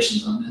doing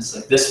iterations on this.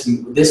 Like this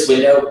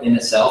window in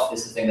itself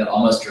is the thing that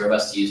almost drove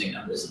us to using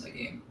numbers in the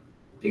game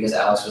because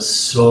Alex was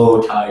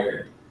so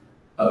tired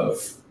of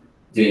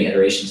doing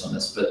iterations on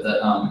this. But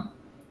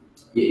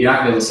you're not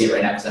going to be able to see it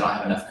right now because I don't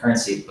have enough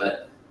currency,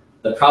 but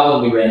the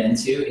problem we ran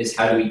into is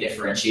how do we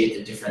differentiate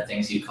the different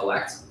things you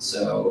collect?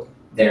 So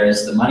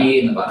there's the money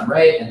in the bottom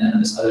right, and then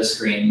on this other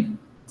screen,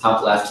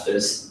 top left,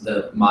 there's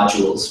the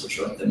modules, which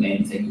are like the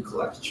main thing you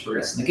collect to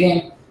progress in the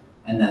game.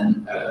 And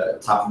then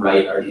top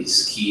right are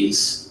these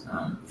keys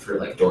for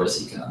like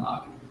doors you can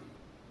unlock.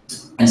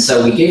 And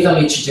so we gave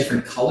them each a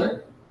different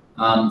color.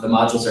 The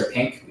modules are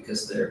pink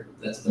because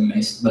that's the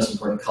most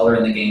important color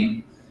in the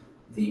game.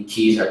 The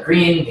keys are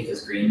green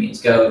because green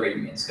means go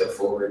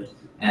forward,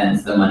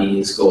 and the money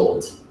is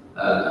gold.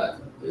 The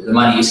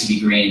money used to be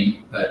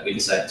green, but we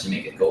decided to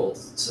make it gold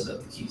so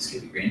that the keys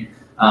could be green.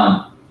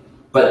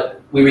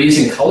 But we were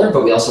using color,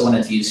 but we also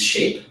wanted to use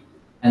shape.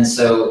 And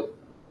so,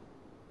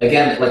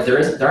 again, like there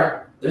isn't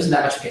that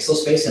much pixel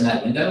space in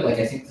that window. Like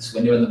I think this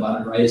window in the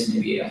bottom right is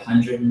maybe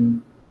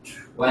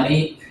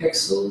 120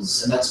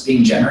 pixels, and that's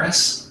being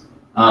generous.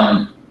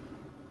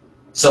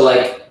 So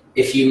like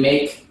if you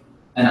make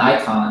an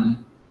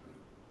icon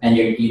and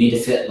you need to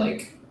fit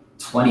like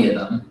 20 of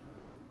them,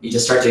 you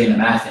just start doing the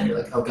math and you're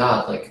like, oh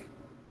God, like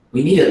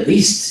we need at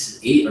least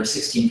 8 or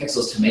 16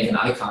 pixels to make an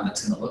icon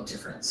that's going to look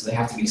different. So they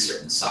have to be a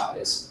certain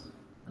size.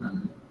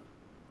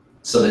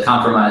 So the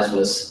compromise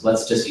was,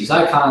 let's just use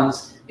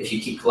icons. If you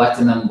keep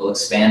collecting them, we'll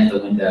expand the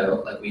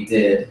window like we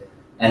did.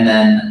 And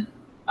then,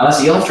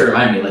 honestly, you'll have to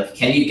remind me, like,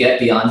 can you get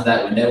beyond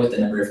that window with the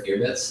number of gear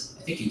bits?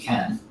 I think you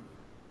can.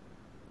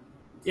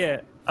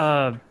 Yeah,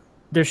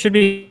 there should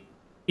be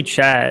a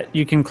chat.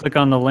 You can click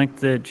on the link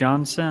that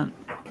John sent.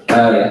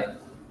 Oh, yeah.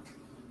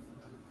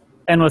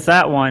 And with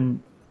that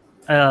one,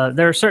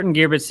 there are certain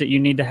gear bits that you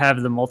need to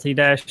have the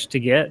multi-dash to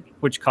get,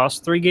 which costs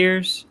 3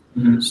 gears.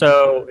 Mm-hmm.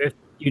 So if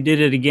you did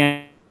it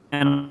again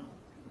on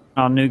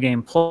New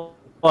Game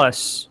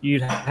Plus,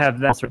 you'd have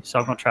that. So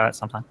I'm going to try it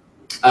sometime.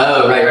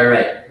 Oh,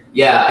 right.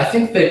 Yeah, I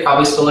think they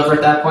probably spill over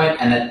at that point,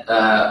 and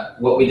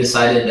what we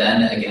decided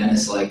then, again,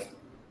 is like,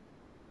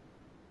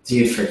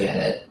 dude, forget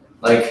it.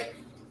 Like,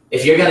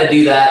 if you're going to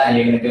do that and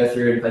you're going to go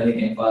through and play New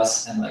Game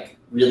Plus and like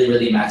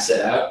really max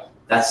it out,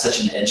 that's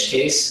such an edge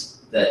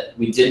case that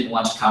we didn't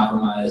want to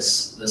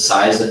compromise the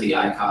size of the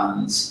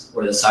icons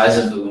or the size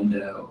of the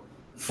window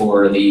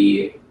for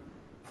the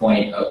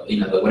point of,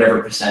 the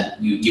whatever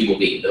percent you will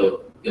be.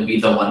 You'll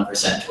be the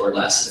 1% or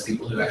less of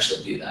people who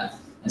actually do that.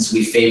 And so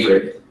we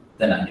favored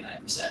the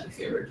 99%. We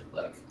favored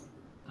like,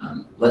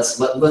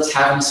 let's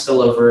have them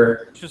spill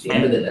over at the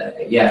end of the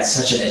day. Yeah, it's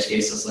such an edge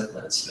case. Let's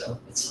let it spill.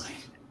 It's like,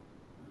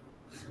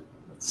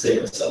 let's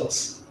save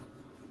ourselves.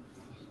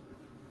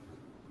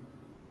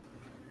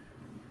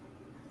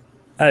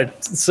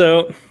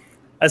 So,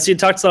 as you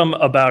talked some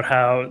about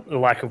how the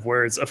lack of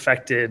words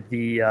affected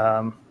the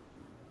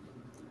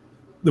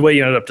way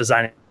you ended up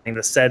designing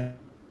the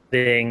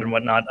setting and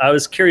whatnot, I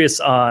was curious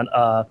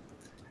on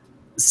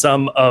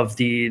some of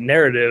the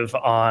narrative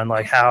on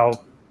like how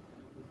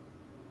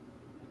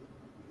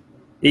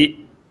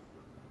you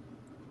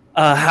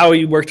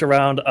worked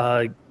around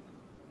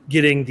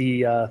getting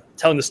the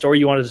telling the story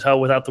you wanted to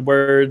tell without the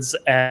words,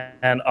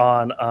 and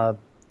on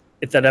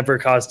if that ever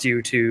caused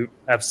you to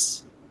have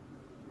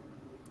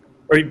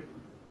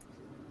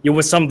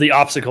what some of the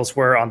obstacles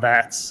were on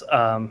that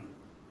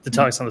to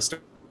telling some of the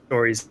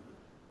stories.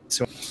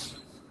 So,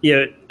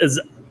 yeah,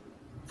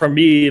 from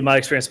me, my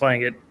experience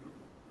playing it,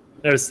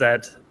 noticed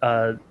that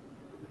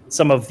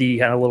some of the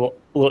kind of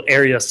little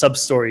area sub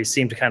stories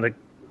seem to kind of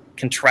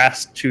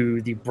contrast to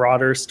the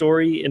broader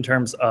story in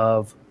terms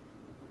of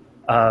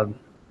that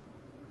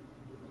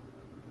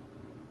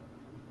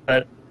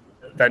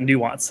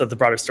nuance that the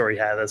broader story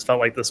had. It felt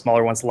like the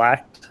smaller ones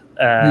lacked.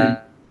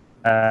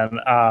 And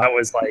I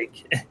was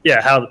like,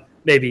 yeah, how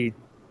maybe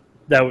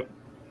that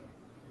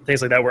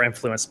things like that were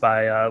influenced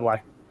by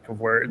lack of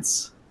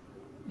words.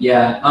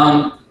 Yeah,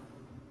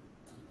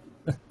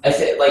 I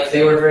think like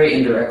they were very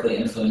indirectly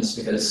influenced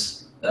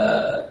because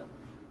I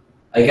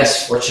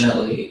guess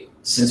fortunately,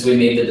 since we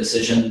made the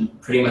decision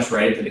pretty much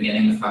right at the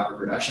beginning of proper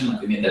production,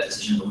 like we made that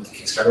decision before the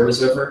Kickstarter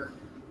was over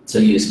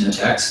to use no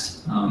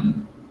text.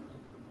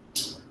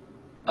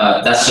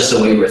 That's just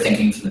the way we were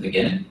thinking from the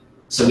beginning.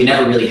 So we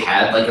never really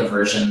had like a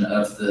version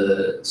of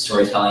the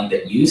storytelling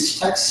that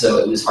used text, so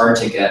it was hard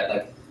to get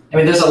like, I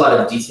mean, there's a lot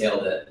of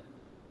detail that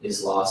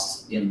is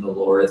lost in the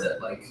lore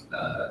that like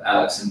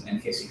Alex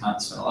and Casey Hunt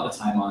spent a lot of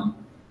time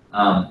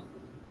on.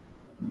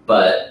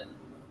 But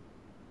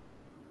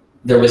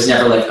there was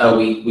never like, oh,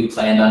 we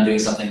planned on doing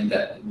something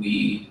that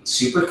we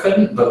super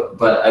couldn't,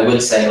 but I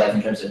would say like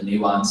in terms of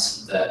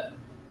nuance that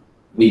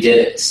we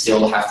did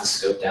still have to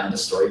scope down the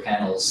story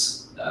panels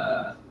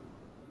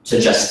to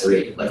just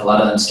 3. Like a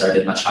lot of them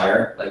started much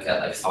higher, like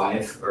at like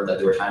 5, or that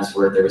there were times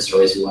where there were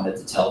stories we wanted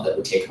to tell that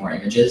would take more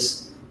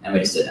images, and we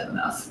just didn't have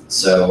enough.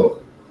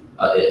 So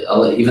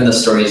even the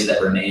stories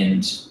that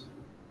remained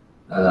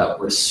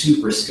were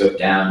super scoped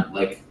down.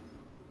 Like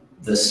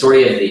the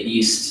story of the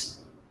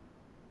East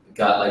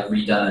got like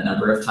redone a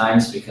number of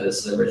times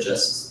because there were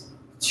just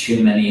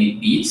too many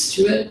beats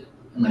to it,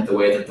 and like the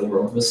way that the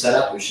world was set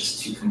up was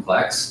just too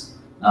complex.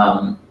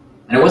 And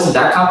it wasn't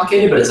that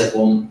complicated, but it's like,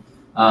 well,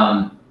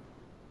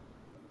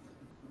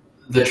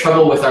 the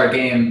trouble with our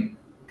game,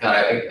 God,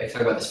 I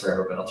talk about this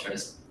forever, but I'll try to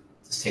just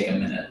take a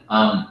minute.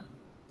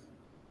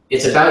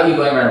 It's about you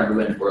going around a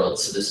ruined world,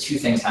 so there's 2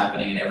 things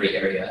happening in every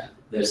area.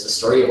 There's the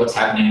story of what's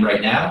happening right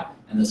now,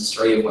 and there's the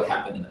story of what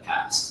happened in the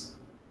past.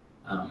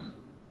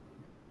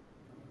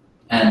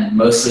 And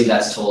mostly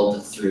that's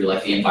told through,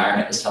 like, the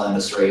environment is telling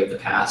the story of the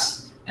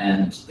past,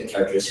 and the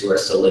characters who are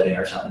still living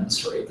are telling the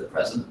story of the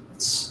present.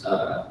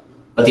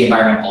 But the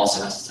environment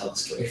also has to tell the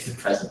story of the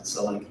present,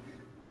 so, like,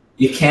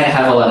 you can't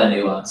have a lot of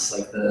nuance.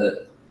 Like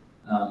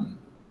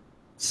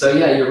so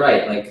yeah, you're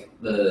right. Like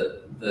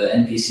the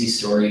NPC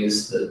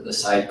stories, the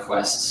side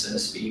quests, so to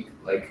speak.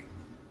 Like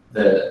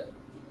for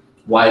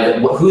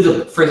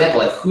example,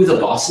 like who the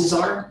bosses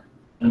are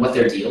and what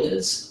their deal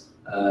is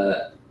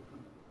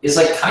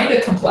like kind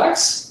of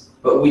complex.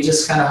 But we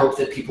just kind of hope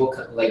that people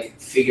could like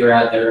figure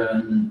out their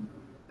own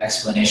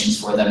explanations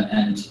for them.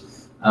 And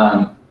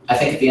I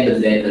think at the end of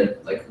the day,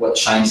 that like what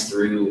shines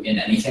through in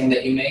anything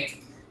that you make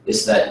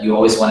is that you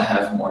always want to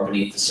have more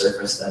beneath the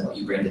surface than what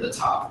you bring to the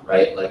top,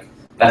 right? Like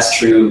that's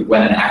true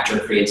when an actor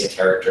creates a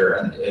character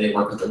and they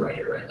work with the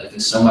writer, right? Like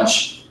there's so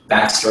much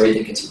backstory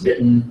that gets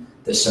written.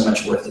 There's so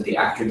much work that the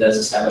actor does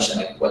establishing,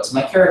 like, what's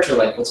my character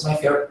like? What's my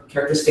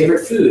character's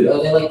favorite food?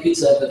 Oh, they like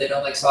pizza, but they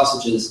don't like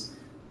sausages.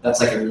 That's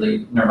like a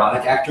really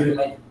neurotic actor who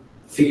might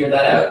figure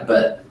that out,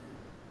 but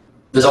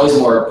there's always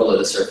more below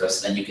the surface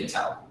than you can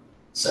tell.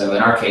 So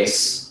in our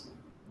case,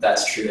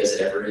 that's true as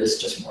it ever is,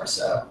 just more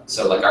so.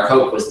 So like our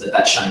hope was that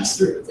that shines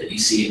through, that you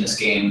see in this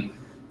game,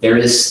 there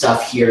is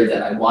stuff here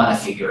that I want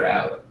to figure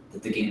out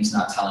that the game's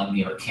not telling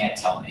me or can't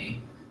tell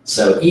me.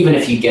 So even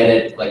if you get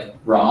it like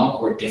wrong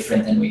or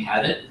different than we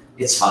had it,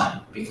 it's fine,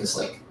 because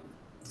like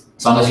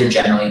as long as you're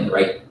generally in the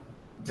right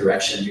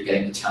direction, you're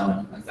getting the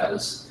tone. Like that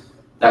was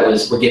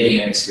we're giving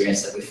you an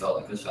experience that we felt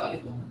like was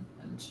valuable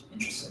and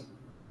interesting.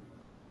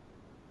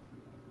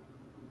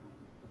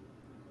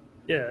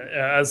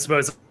 Yeah, I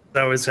suppose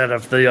that was kind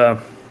of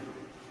the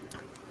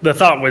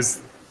thought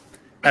was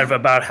kind of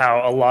about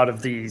how a lot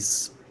of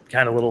these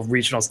kind of little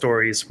regional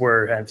stories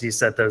were, as you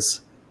said,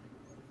 those.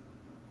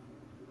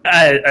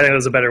 I think it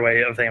was a better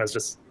way of thinking. It was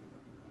just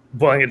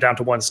boiling it down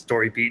to one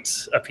story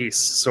beat a piece,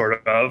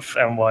 sort of,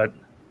 and what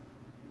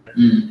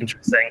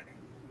interesting.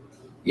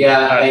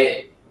 Yeah,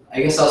 I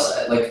guess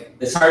also like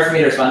it's hard for me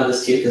to respond to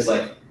this too, because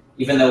like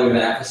even though we've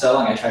been at for so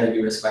long, I try to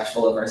be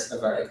respectful of our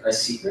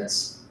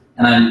secrets,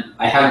 and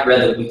I haven't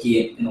read the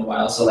wiki in a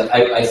while, so like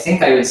I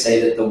think I would say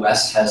that the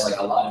West has like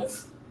a lot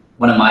of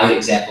one of my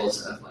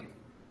examples of like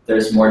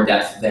there's more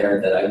depth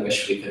there that I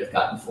wish we could have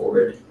gotten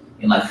forward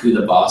in like who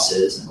the boss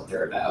is and what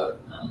they're about.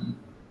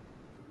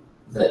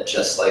 That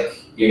just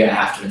like you're gonna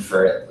have to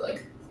infer it,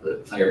 like the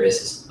player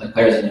basis. Like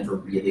players are never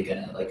really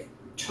gonna like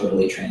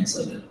totally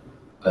translate it,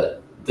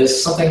 but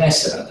there's something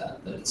nice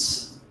about that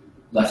it's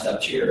left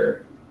up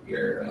to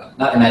your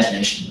not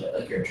imagination, but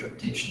like your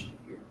interpretation,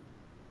 your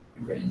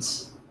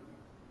brains.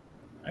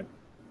 Right.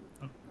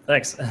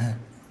 Thanks.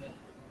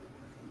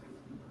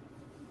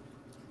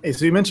 Hey,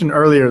 so you mentioned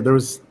earlier there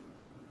was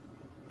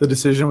the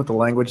decision with the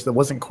language that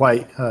wasn't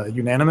quite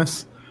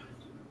unanimous.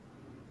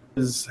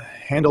 Is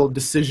handle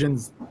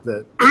decisions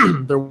that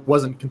there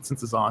wasn't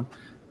consensus on.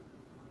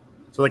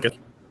 So like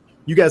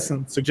you guys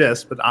can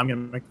suggest, but I'm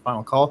gonna make the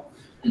final call.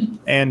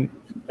 And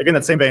again,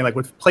 that same vein, like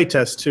with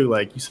playtests too,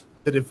 like you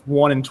said, if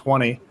 1 in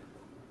 20,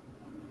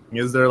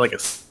 is there like a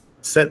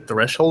set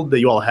threshold that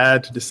you all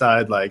had to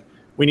decide like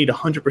we need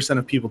 100%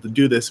 of people to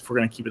do this if we're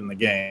gonna keep it in the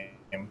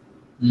game?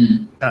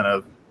 Kind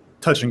of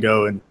touch and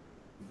go and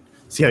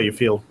see how you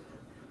feel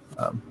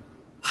as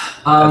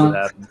it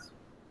happens.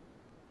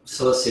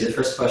 So let's see, the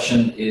first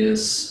question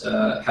is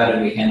how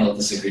did we handle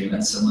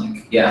disagreements, and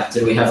like, yeah,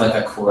 did we have like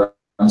a quorum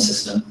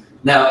system?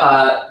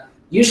 Now,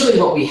 usually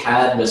what we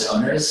had was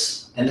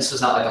owners, and this was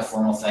not like a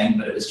formal thing,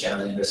 but it was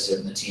generally understood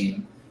in the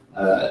team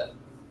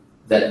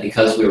that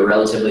because we were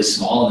relatively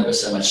small and there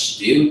was so much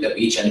to do, that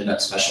we each ended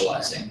up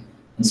specializing.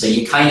 And so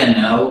you kind of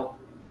know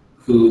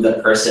who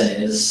the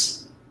person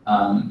is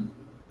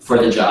for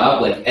the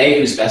job, like A,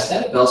 who's best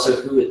at it, but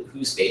also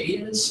whose baby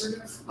it is,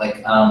 sort of.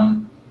 Like,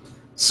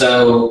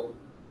 so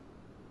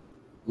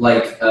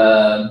like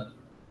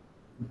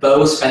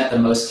Bo spent the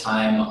most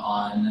time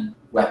on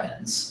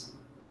weapons.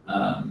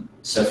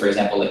 So for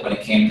example, like when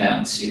it came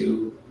down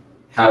to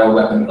how a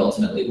weapon would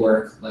ultimately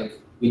work,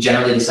 like we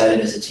generally decided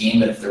as a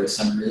team that if there was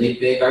some really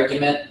big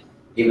argument,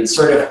 it would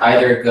sort of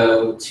either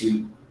go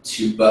to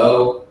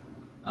Bo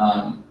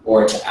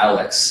or to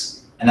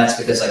Alex. And that's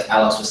because like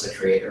Alex was the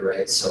creator,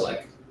 right? So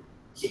like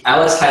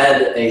Alex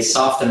had a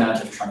soft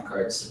amount of trump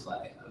cards to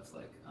play.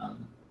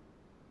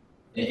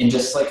 And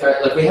just like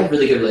we had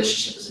really good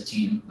relationship as a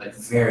team, like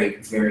very,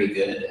 very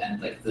good.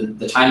 And like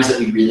the times that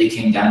we really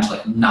came down to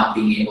like not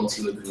being able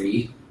to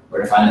agree or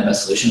to find the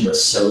best solution were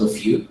so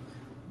few.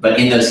 But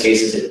in those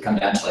cases, it would come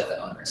down to like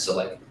the owner. So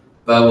like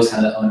Bo was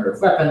kind of the owner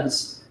of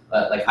weapons.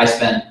 Like I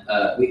spent,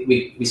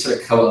 we sort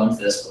of co-owned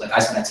this, but like I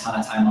spent a ton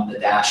of time on the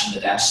dash and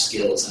the dash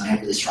skills, and I had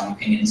really strong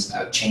opinions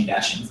about chain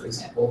dashing, for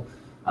example.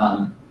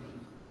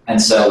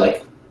 And so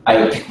like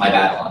I would pick my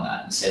battle on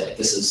that and say like,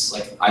 this is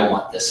like, I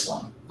want this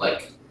one.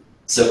 Like,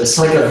 so it's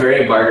like a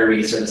very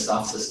bartery sort of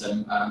soft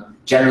system.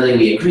 Generally,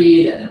 we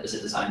agreed, and it was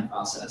a design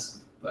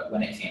process. But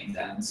when it came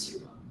down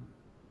to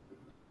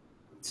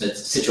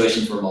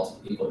situations where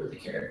multiple people really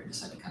cared, we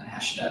just had to kind of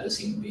hash it out as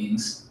human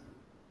beings.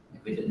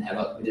 Like we didn't have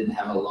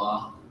a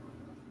law.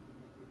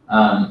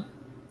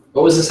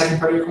 What was the second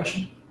part of your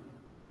question?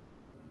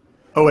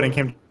 Oh, when it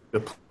came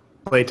to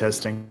play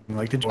testing,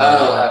 like did you?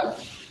 Yeah.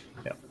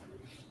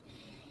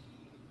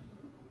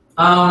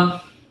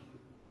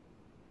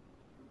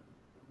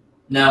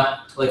 No,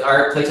 like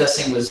our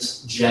playtesting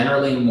was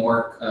generally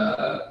more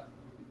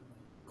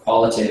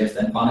qualitative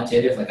than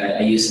quantitative. Like I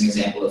used an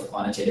example of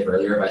quantitative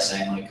earlier by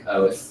saying like,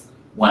 oh, if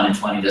 1 in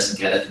 20 doesn't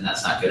get it, then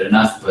that's not good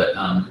enough. But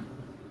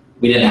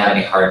we didn't have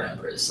any hard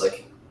numbers.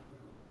 Like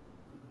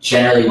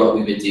generally what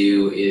we would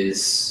do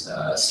is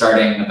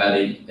starting about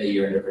a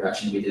year into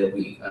production, we did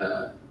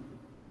a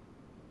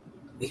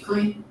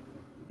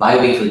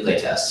bi-weekly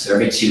playtest. So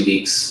every 2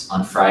 weeks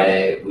on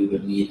Friday, we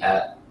would meet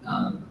at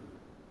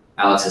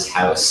Alex's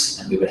house,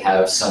 and we would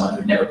have someone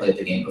who'd never played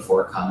the game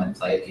before come and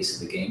play a piece of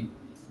the game,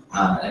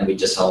 and we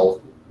just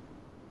all,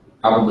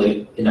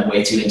 probably in a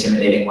way too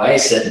intimidating way,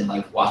 sit and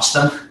like watch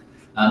them.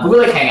 But we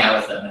like hang out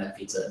with them and have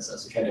pizza and stuff,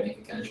 so we try to make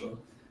it casual.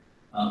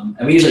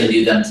 And we usually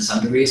knew them to some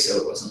degree, so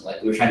it wasn't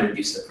like we were trying to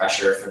reduce the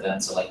pressure for them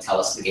to like tell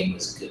us the game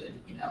was good.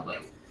 You know,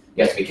 like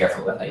you have to be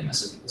careful about how you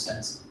mess with people's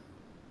heads.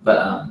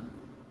 But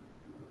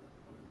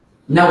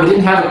no, we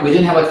didn't have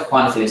like a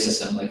quantitative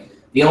system. Like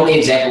the only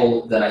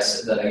example that I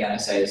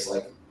say is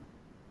like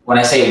when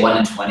I say 1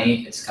 in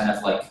 20, it's kind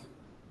of like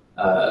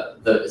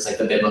it's like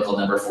the biblical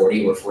number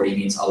 40, where 40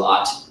 means a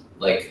lot.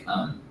 Like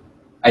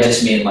I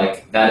just mean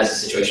like that is a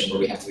situation where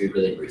we have to be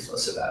really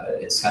ruthless about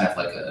it. It's kind of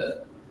like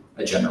a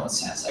general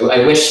stance.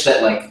 I wish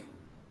that like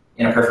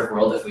in a perfect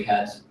world, if we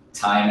had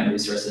time and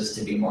resources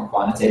to be more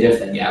quantitative,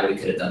 then yeah, we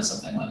could have done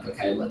something like,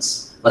 okay,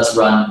 let's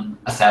run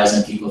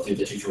 1,000 people through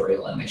the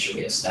tutorial and make sure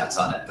we have stats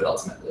on it. But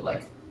ultimately,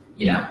 like,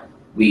 you know,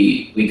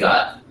 we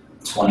got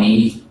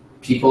 20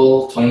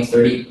 people, 20,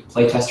 30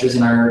 playtesters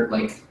in our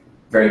like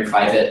very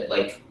private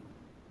like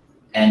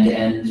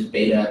end-to-end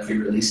beta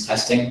pre-release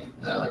testing,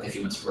 like a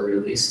few months before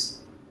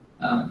release.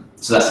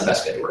 So that's the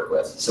best way to work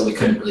with. So we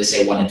couldn't really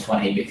say 1 in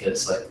 20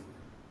 because like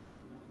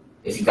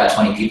if you've got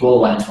 20 people,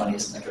 1 in 20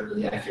 isn't like a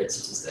really accurate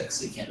statistic,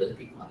 so you can't really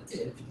be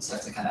quantitative. You just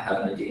have to kind of have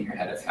an idea in your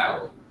head of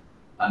how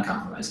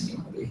uncompromising you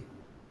want to be.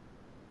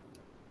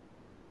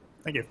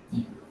 Thank you.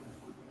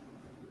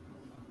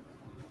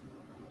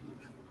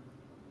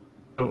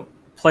 So,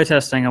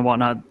 playtesting and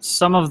whatnot,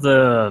 some of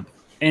the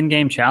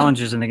in-game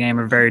challenges in the game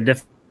are very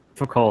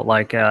difficult.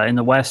 Like in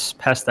the West,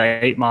 past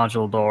the 8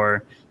 module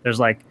door,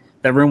 there's like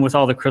that room with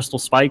all the crystal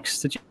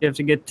spikes that you have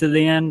to get to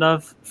the end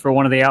of for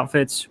one of the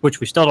outfits, which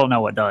we still don't know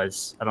what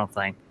does, I don't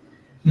think.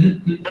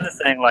 Another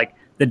thing, like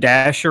the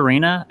dash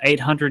arena,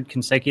 800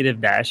 consecutive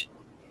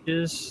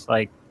dashes,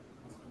 like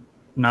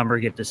number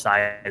get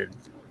decided.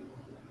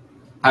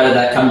 How did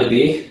that come to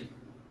be?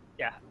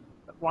 Yeah.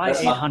 Why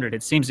That's 800?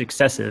 It seems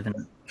excessive.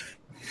 And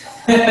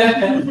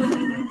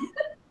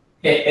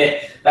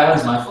that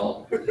one's my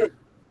fault.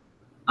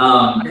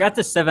 I got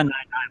the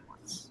 799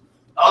 once.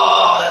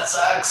 Oh, that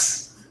sucks.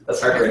 That's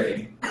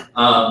heartbreaking.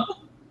 God.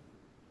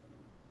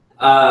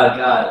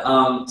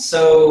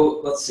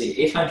 So let's see.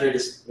 800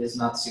 is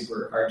not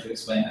super hard to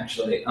explain,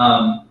 actually.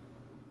 I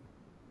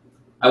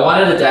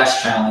wanted a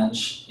dash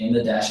challenge in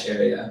the dash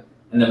area,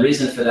 and the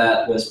reason for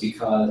that was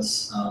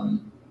because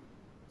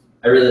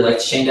I really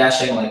liked chain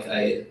dashing. Like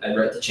I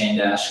wrote the chain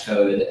dash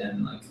code,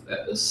 and like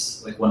that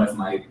was like one of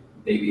my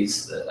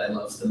babies that I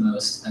loved the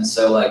most. And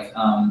so like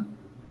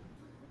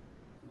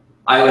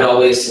I would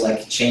always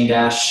like chain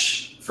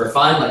dash for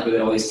fun. Like we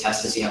would always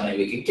test to see how many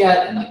we could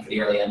get, and like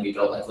pretty early on we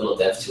built like little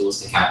dev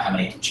tools to count how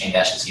many chain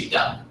dashes you've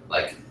done.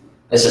 Like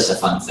it's just a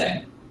fun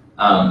thing.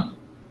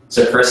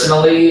 So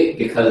personally,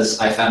 because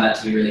I found that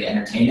to be really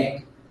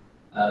entertaining,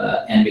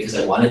 and because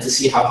I wanted to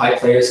see how high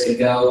players could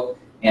go,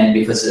 and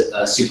because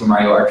Super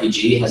Mario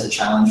RPG has a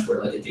challenge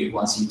where like a dude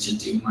wants you to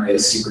do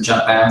Mario's super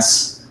jump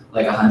bounce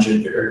like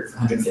 100 or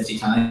 150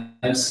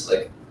 times,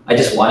 like I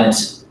just wanted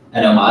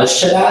an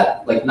homage to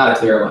that. Like not a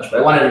clear homage, but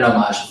I wanted an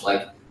homage of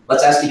like,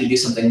 let's ask you to do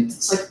something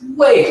that's like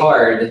way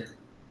hard,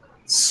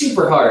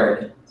 super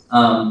hard,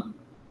 to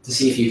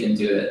see if you can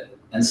do it.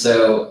 And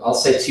so I'll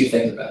say 2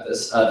 things about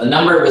this. The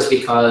number was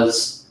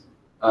because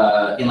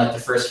in like the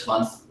first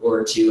month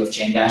or 2 of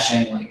chain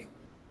dashing, like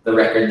the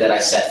record that I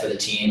set for the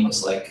team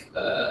was like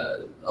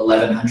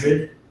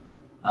 1,100,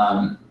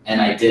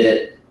 and I did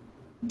it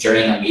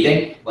during a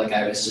meeting. Like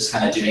I was just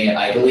kind of doing it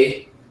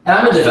idly. And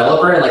I'm a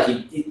developer, and like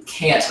you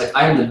can't, like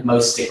I'm the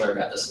most stickler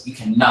about this. You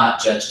cannot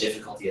judge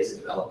difficulty as a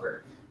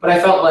developer. But I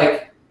felt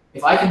like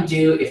if I can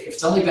do, if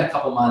it's only been a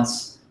couple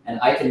months and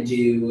I can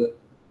do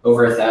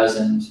over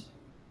 1,000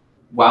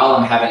 while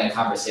I'm having a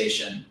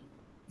conversation,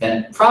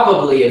 then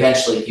probably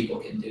eventually people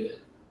can do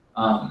it.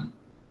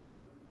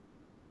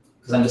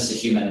 Because I'm just a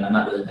human and I'm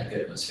not really that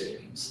good at most video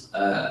games.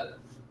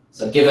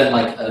 So given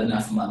like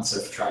enough months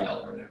of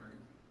trial or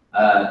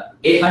whatever.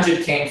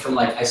 800 came from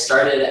like, I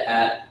started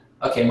at,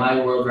 okay, my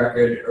world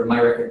record, or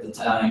my record at the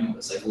time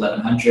was like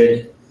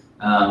 1,100.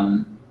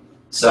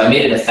 So I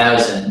made it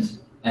 1,000.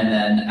 And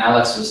then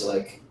Alex was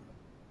like,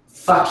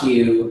 fuck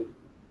you,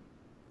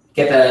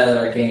 get that out of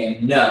our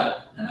game. No.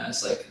 And I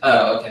was like,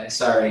 oh, okay,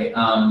 sorry.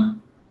 How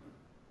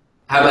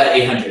about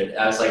 800?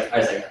 I was like,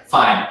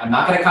 fine. I'm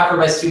not going to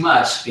compromise too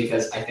much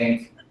because I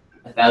think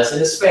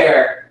 1,000 is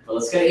fair, but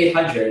let's go to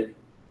 800.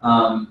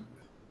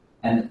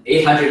 And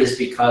 800 is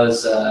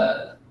because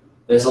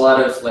there's a lot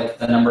of like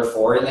the number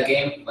 4 in the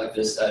game. Like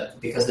there's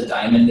because the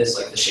diamond is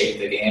like the shape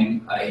of the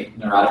game. I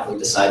neurotically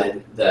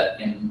decided that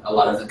in a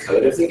lot of the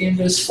code of the game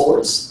there's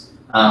 4s.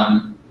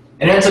 And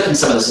it ends up in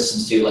some of the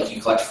systems too. Like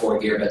you collect 4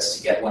 gear bits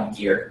to get 1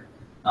 gear.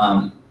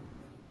 And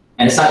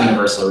it's not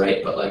universal,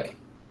 right? But like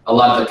a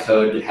lot of the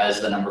code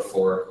has the number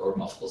 4 or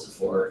multiples of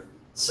 4.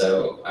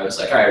 So I was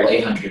like, all right, well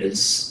 800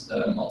 is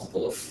a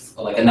multiple of,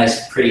 like a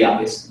nice, pretty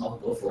obvious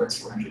multiple of 4. It's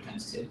 400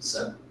 times 2.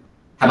 So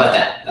how about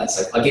that?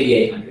 That's like, I'll give you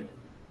 800.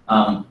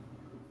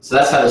 So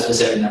that's how the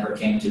specific number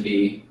came to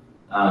be.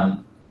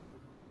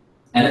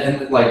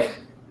 And like,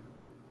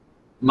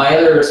 my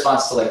other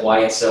response to like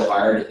why it's so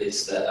hard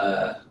is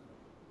that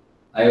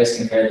I always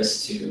compare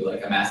this to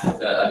like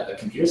a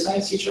computer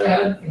science teacher I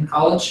had in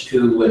college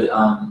who would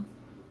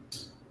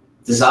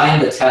design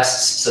the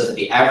tests so that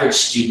the average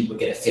student would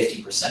get a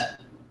 50%.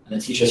 And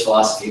the teacher's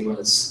philosophy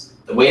was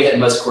the way that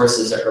most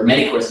courses or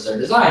many courses are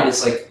designed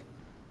is like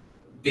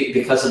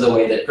because of the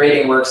way that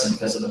grading works and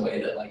because of the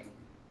way that like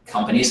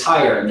companies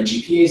hire and the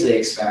GPAs they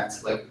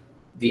expect, like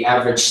the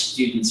average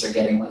students are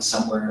getting like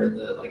somewhere in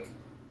the like,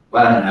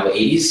 well, I don't know,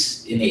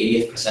 80s, in the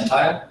 80th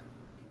percentile.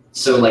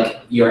 So like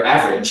your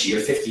average, your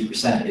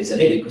 50% is at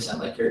 80%,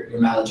 like you're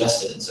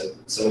maladjusted. And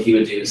so what he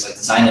would do is like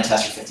design the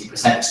test for 50%,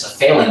 which is a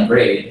failing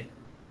grade,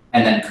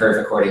 and then curve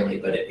accordingly.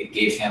 But it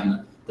gave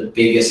him the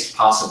biggest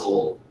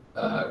possible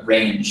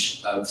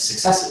range of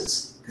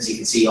successes because he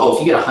could see, oh, if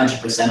you get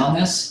 100% on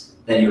this,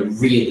 then you're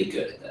really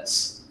good at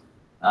this.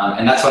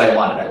 And that's what I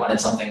wanted. I wanted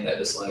something that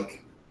was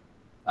like,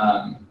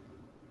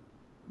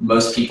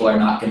 most people are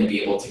not going to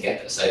be able to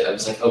get this. I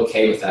was like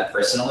okay with that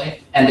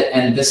personally.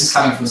 And this is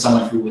coming from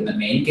someone who in the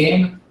main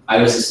game,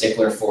 I was a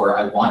stickler for,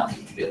 I want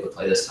people to be able to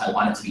play this. I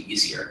want it to be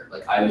easier.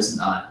 Like I was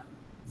not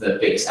the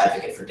biggest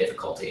advocate for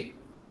difficulty.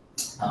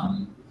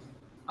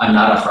 I'm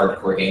not a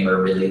hardcore gamer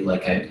really.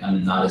 Like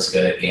I'm not as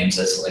good at games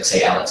as like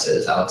say Alex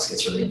is. Alex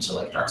gets really into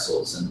like Dark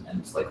Souls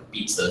and like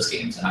beats those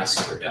games and I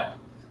super don't.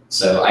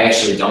 So I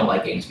actually don't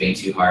like games being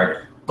too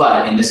hard.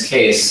 But in this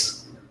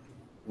case,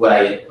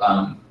 what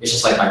it's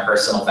just like my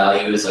personal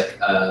value is like,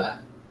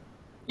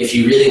 if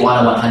you really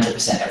want to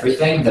 100%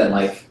 everything, then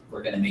like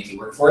we're going to make you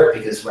work for it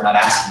because we're not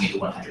asking you to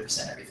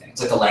 100% everything.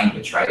 It's like a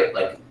language, right?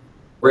 Like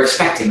we're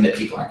expecting that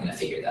people aren't going to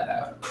figure that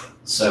out.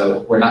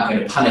 So we're not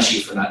going to punish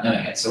you for not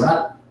knowing it. So we're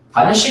not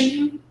punishing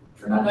you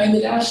for not knowing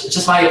the dash. It's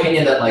just my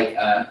opinion that like,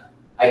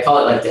 I call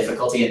it like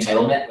difficulty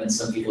entitlement when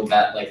some people in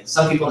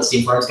the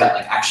Steam forums got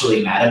like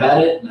actually mad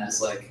about it. And I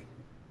was like,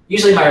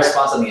 usually my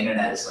response on the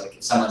internet is like,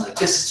 if someone's like,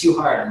 this is too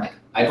hard, I'm like,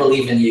 I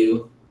believe in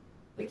you.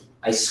 Like,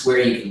 I swear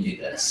you can do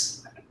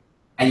this.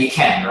 And you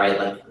can, right?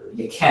 Like,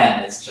 you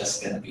can. It's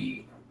just going to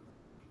be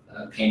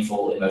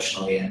painful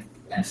emotionally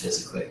and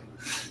physically.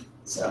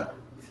 So,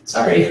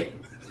 sorry.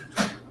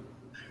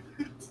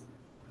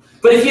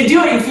 But if you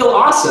do it, you feel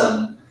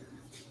awesome.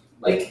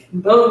 Like,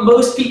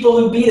 most people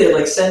who beat it,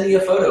 like, send me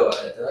a photo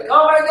of it. They're like,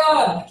 oh my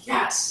God. I'm like,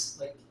 yes.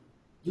 Like,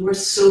 you are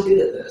so good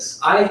at this.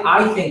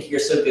 I think you're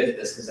so good at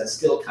this because that's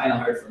still kind of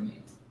hard for me.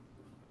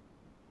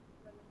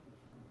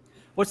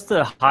 What's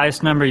the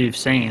highest number you've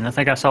seen? I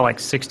think I saw like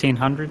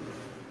 1,600.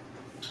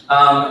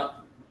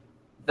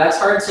 That's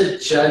hard to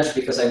judge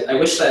because I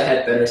wish that I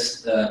had better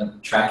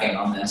tracking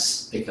on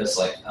this because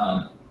like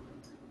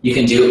you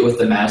can do it with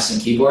the mouse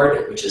and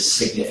keyboard, which is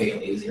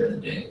significantly easier than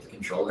doing it with the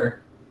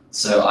controller.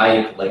 So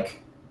I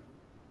like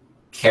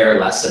care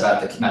less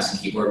about the mouse and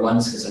keyboard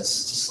ones because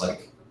that's just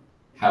like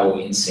how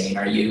insane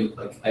are you?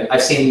 Like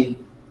I've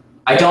seen,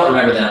 I don't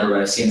remember the number,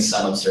 but I've seen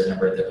some absurd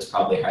number that was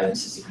probably higher than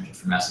 1,600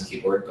 for mouse and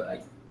keyboard, but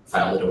I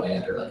filed it away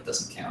under like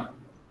doesn't count.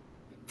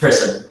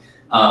 Person.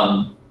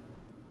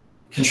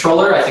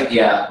 Controller, I think,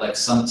 yeah, like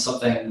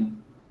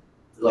something,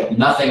 like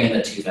nothing in the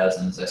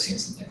 2000s. I've seen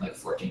something like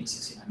 14 to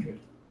 1,600.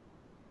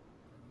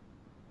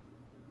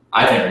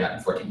 I've never gotten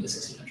 14 to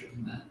 1,600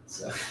 in that,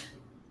 so.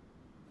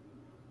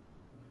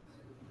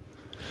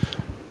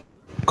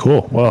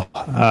 Cool. Well,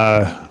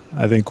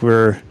 I think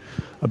we're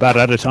about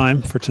out of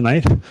time for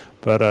tonight,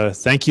 but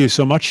thank you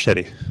so much,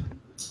 Teddy.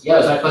 Yeah, it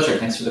was my pleasure.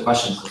 Thanks for the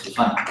questions. This was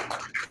fun.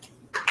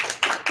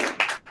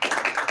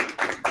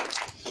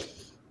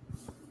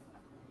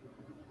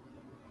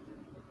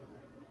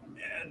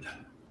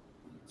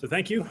 So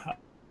thank you.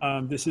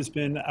 This has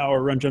been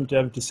our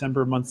RunJumpDev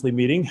December monthly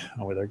meeting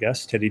with our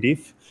guest, Teddy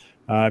Dief.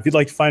 If you'd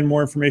like to find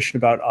more information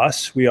about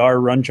us, we are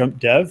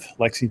RunJumpDev,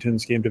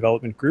 Lexington's game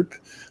development group.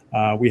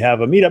 We have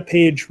a meetup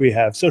page, we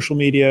have social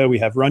media, we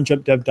have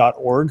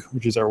RunJumpDev.org,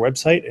 which is our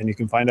website, and you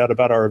can find out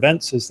about our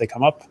events as they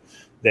come up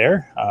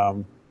there.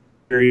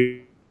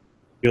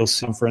 You'll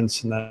see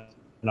conference and then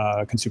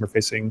a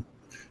consumer-facing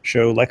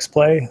show, Lex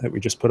Play, that we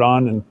just put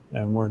on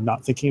and we're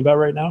not thinking about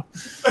right now.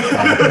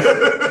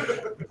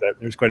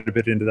 There's quite a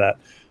bit into that.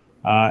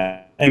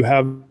 And you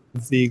have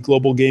the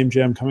Global Game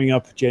Jam coming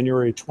up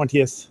January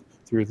 20th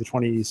through the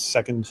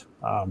 22nd,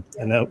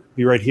 and that'll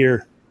be right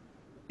here,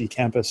 the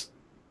campus.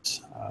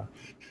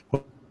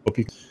 Hope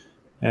you.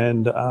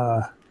 And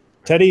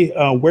Teddy,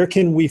 where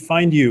can we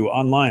find you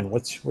online?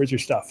 Where's your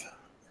stuff?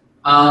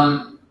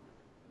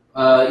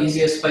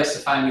 Easiest place to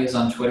find me is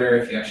on Twitter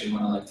if you actually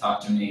want to like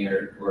talk to me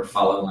or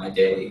follow my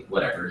daily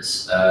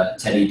whatevers.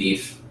 Teddy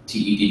Dief,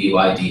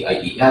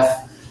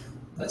 TEDDYDIEF.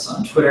 That's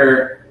on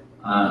Twitter.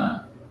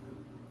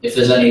 If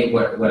there's any,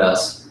 what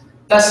else?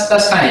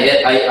 That's kind of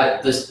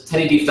it. This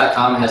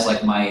TeddyDief.com has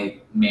like my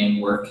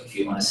main work if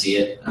you want to see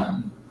it.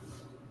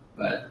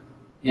 But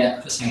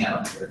yeah, just hang out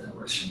on Twitter. That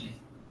works for me.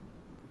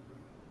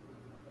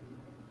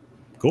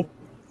 Cool.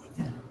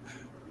 Yeah.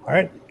 All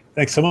right.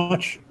 Thanks so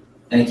much.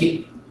 Thank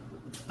you.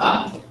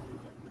 Bye.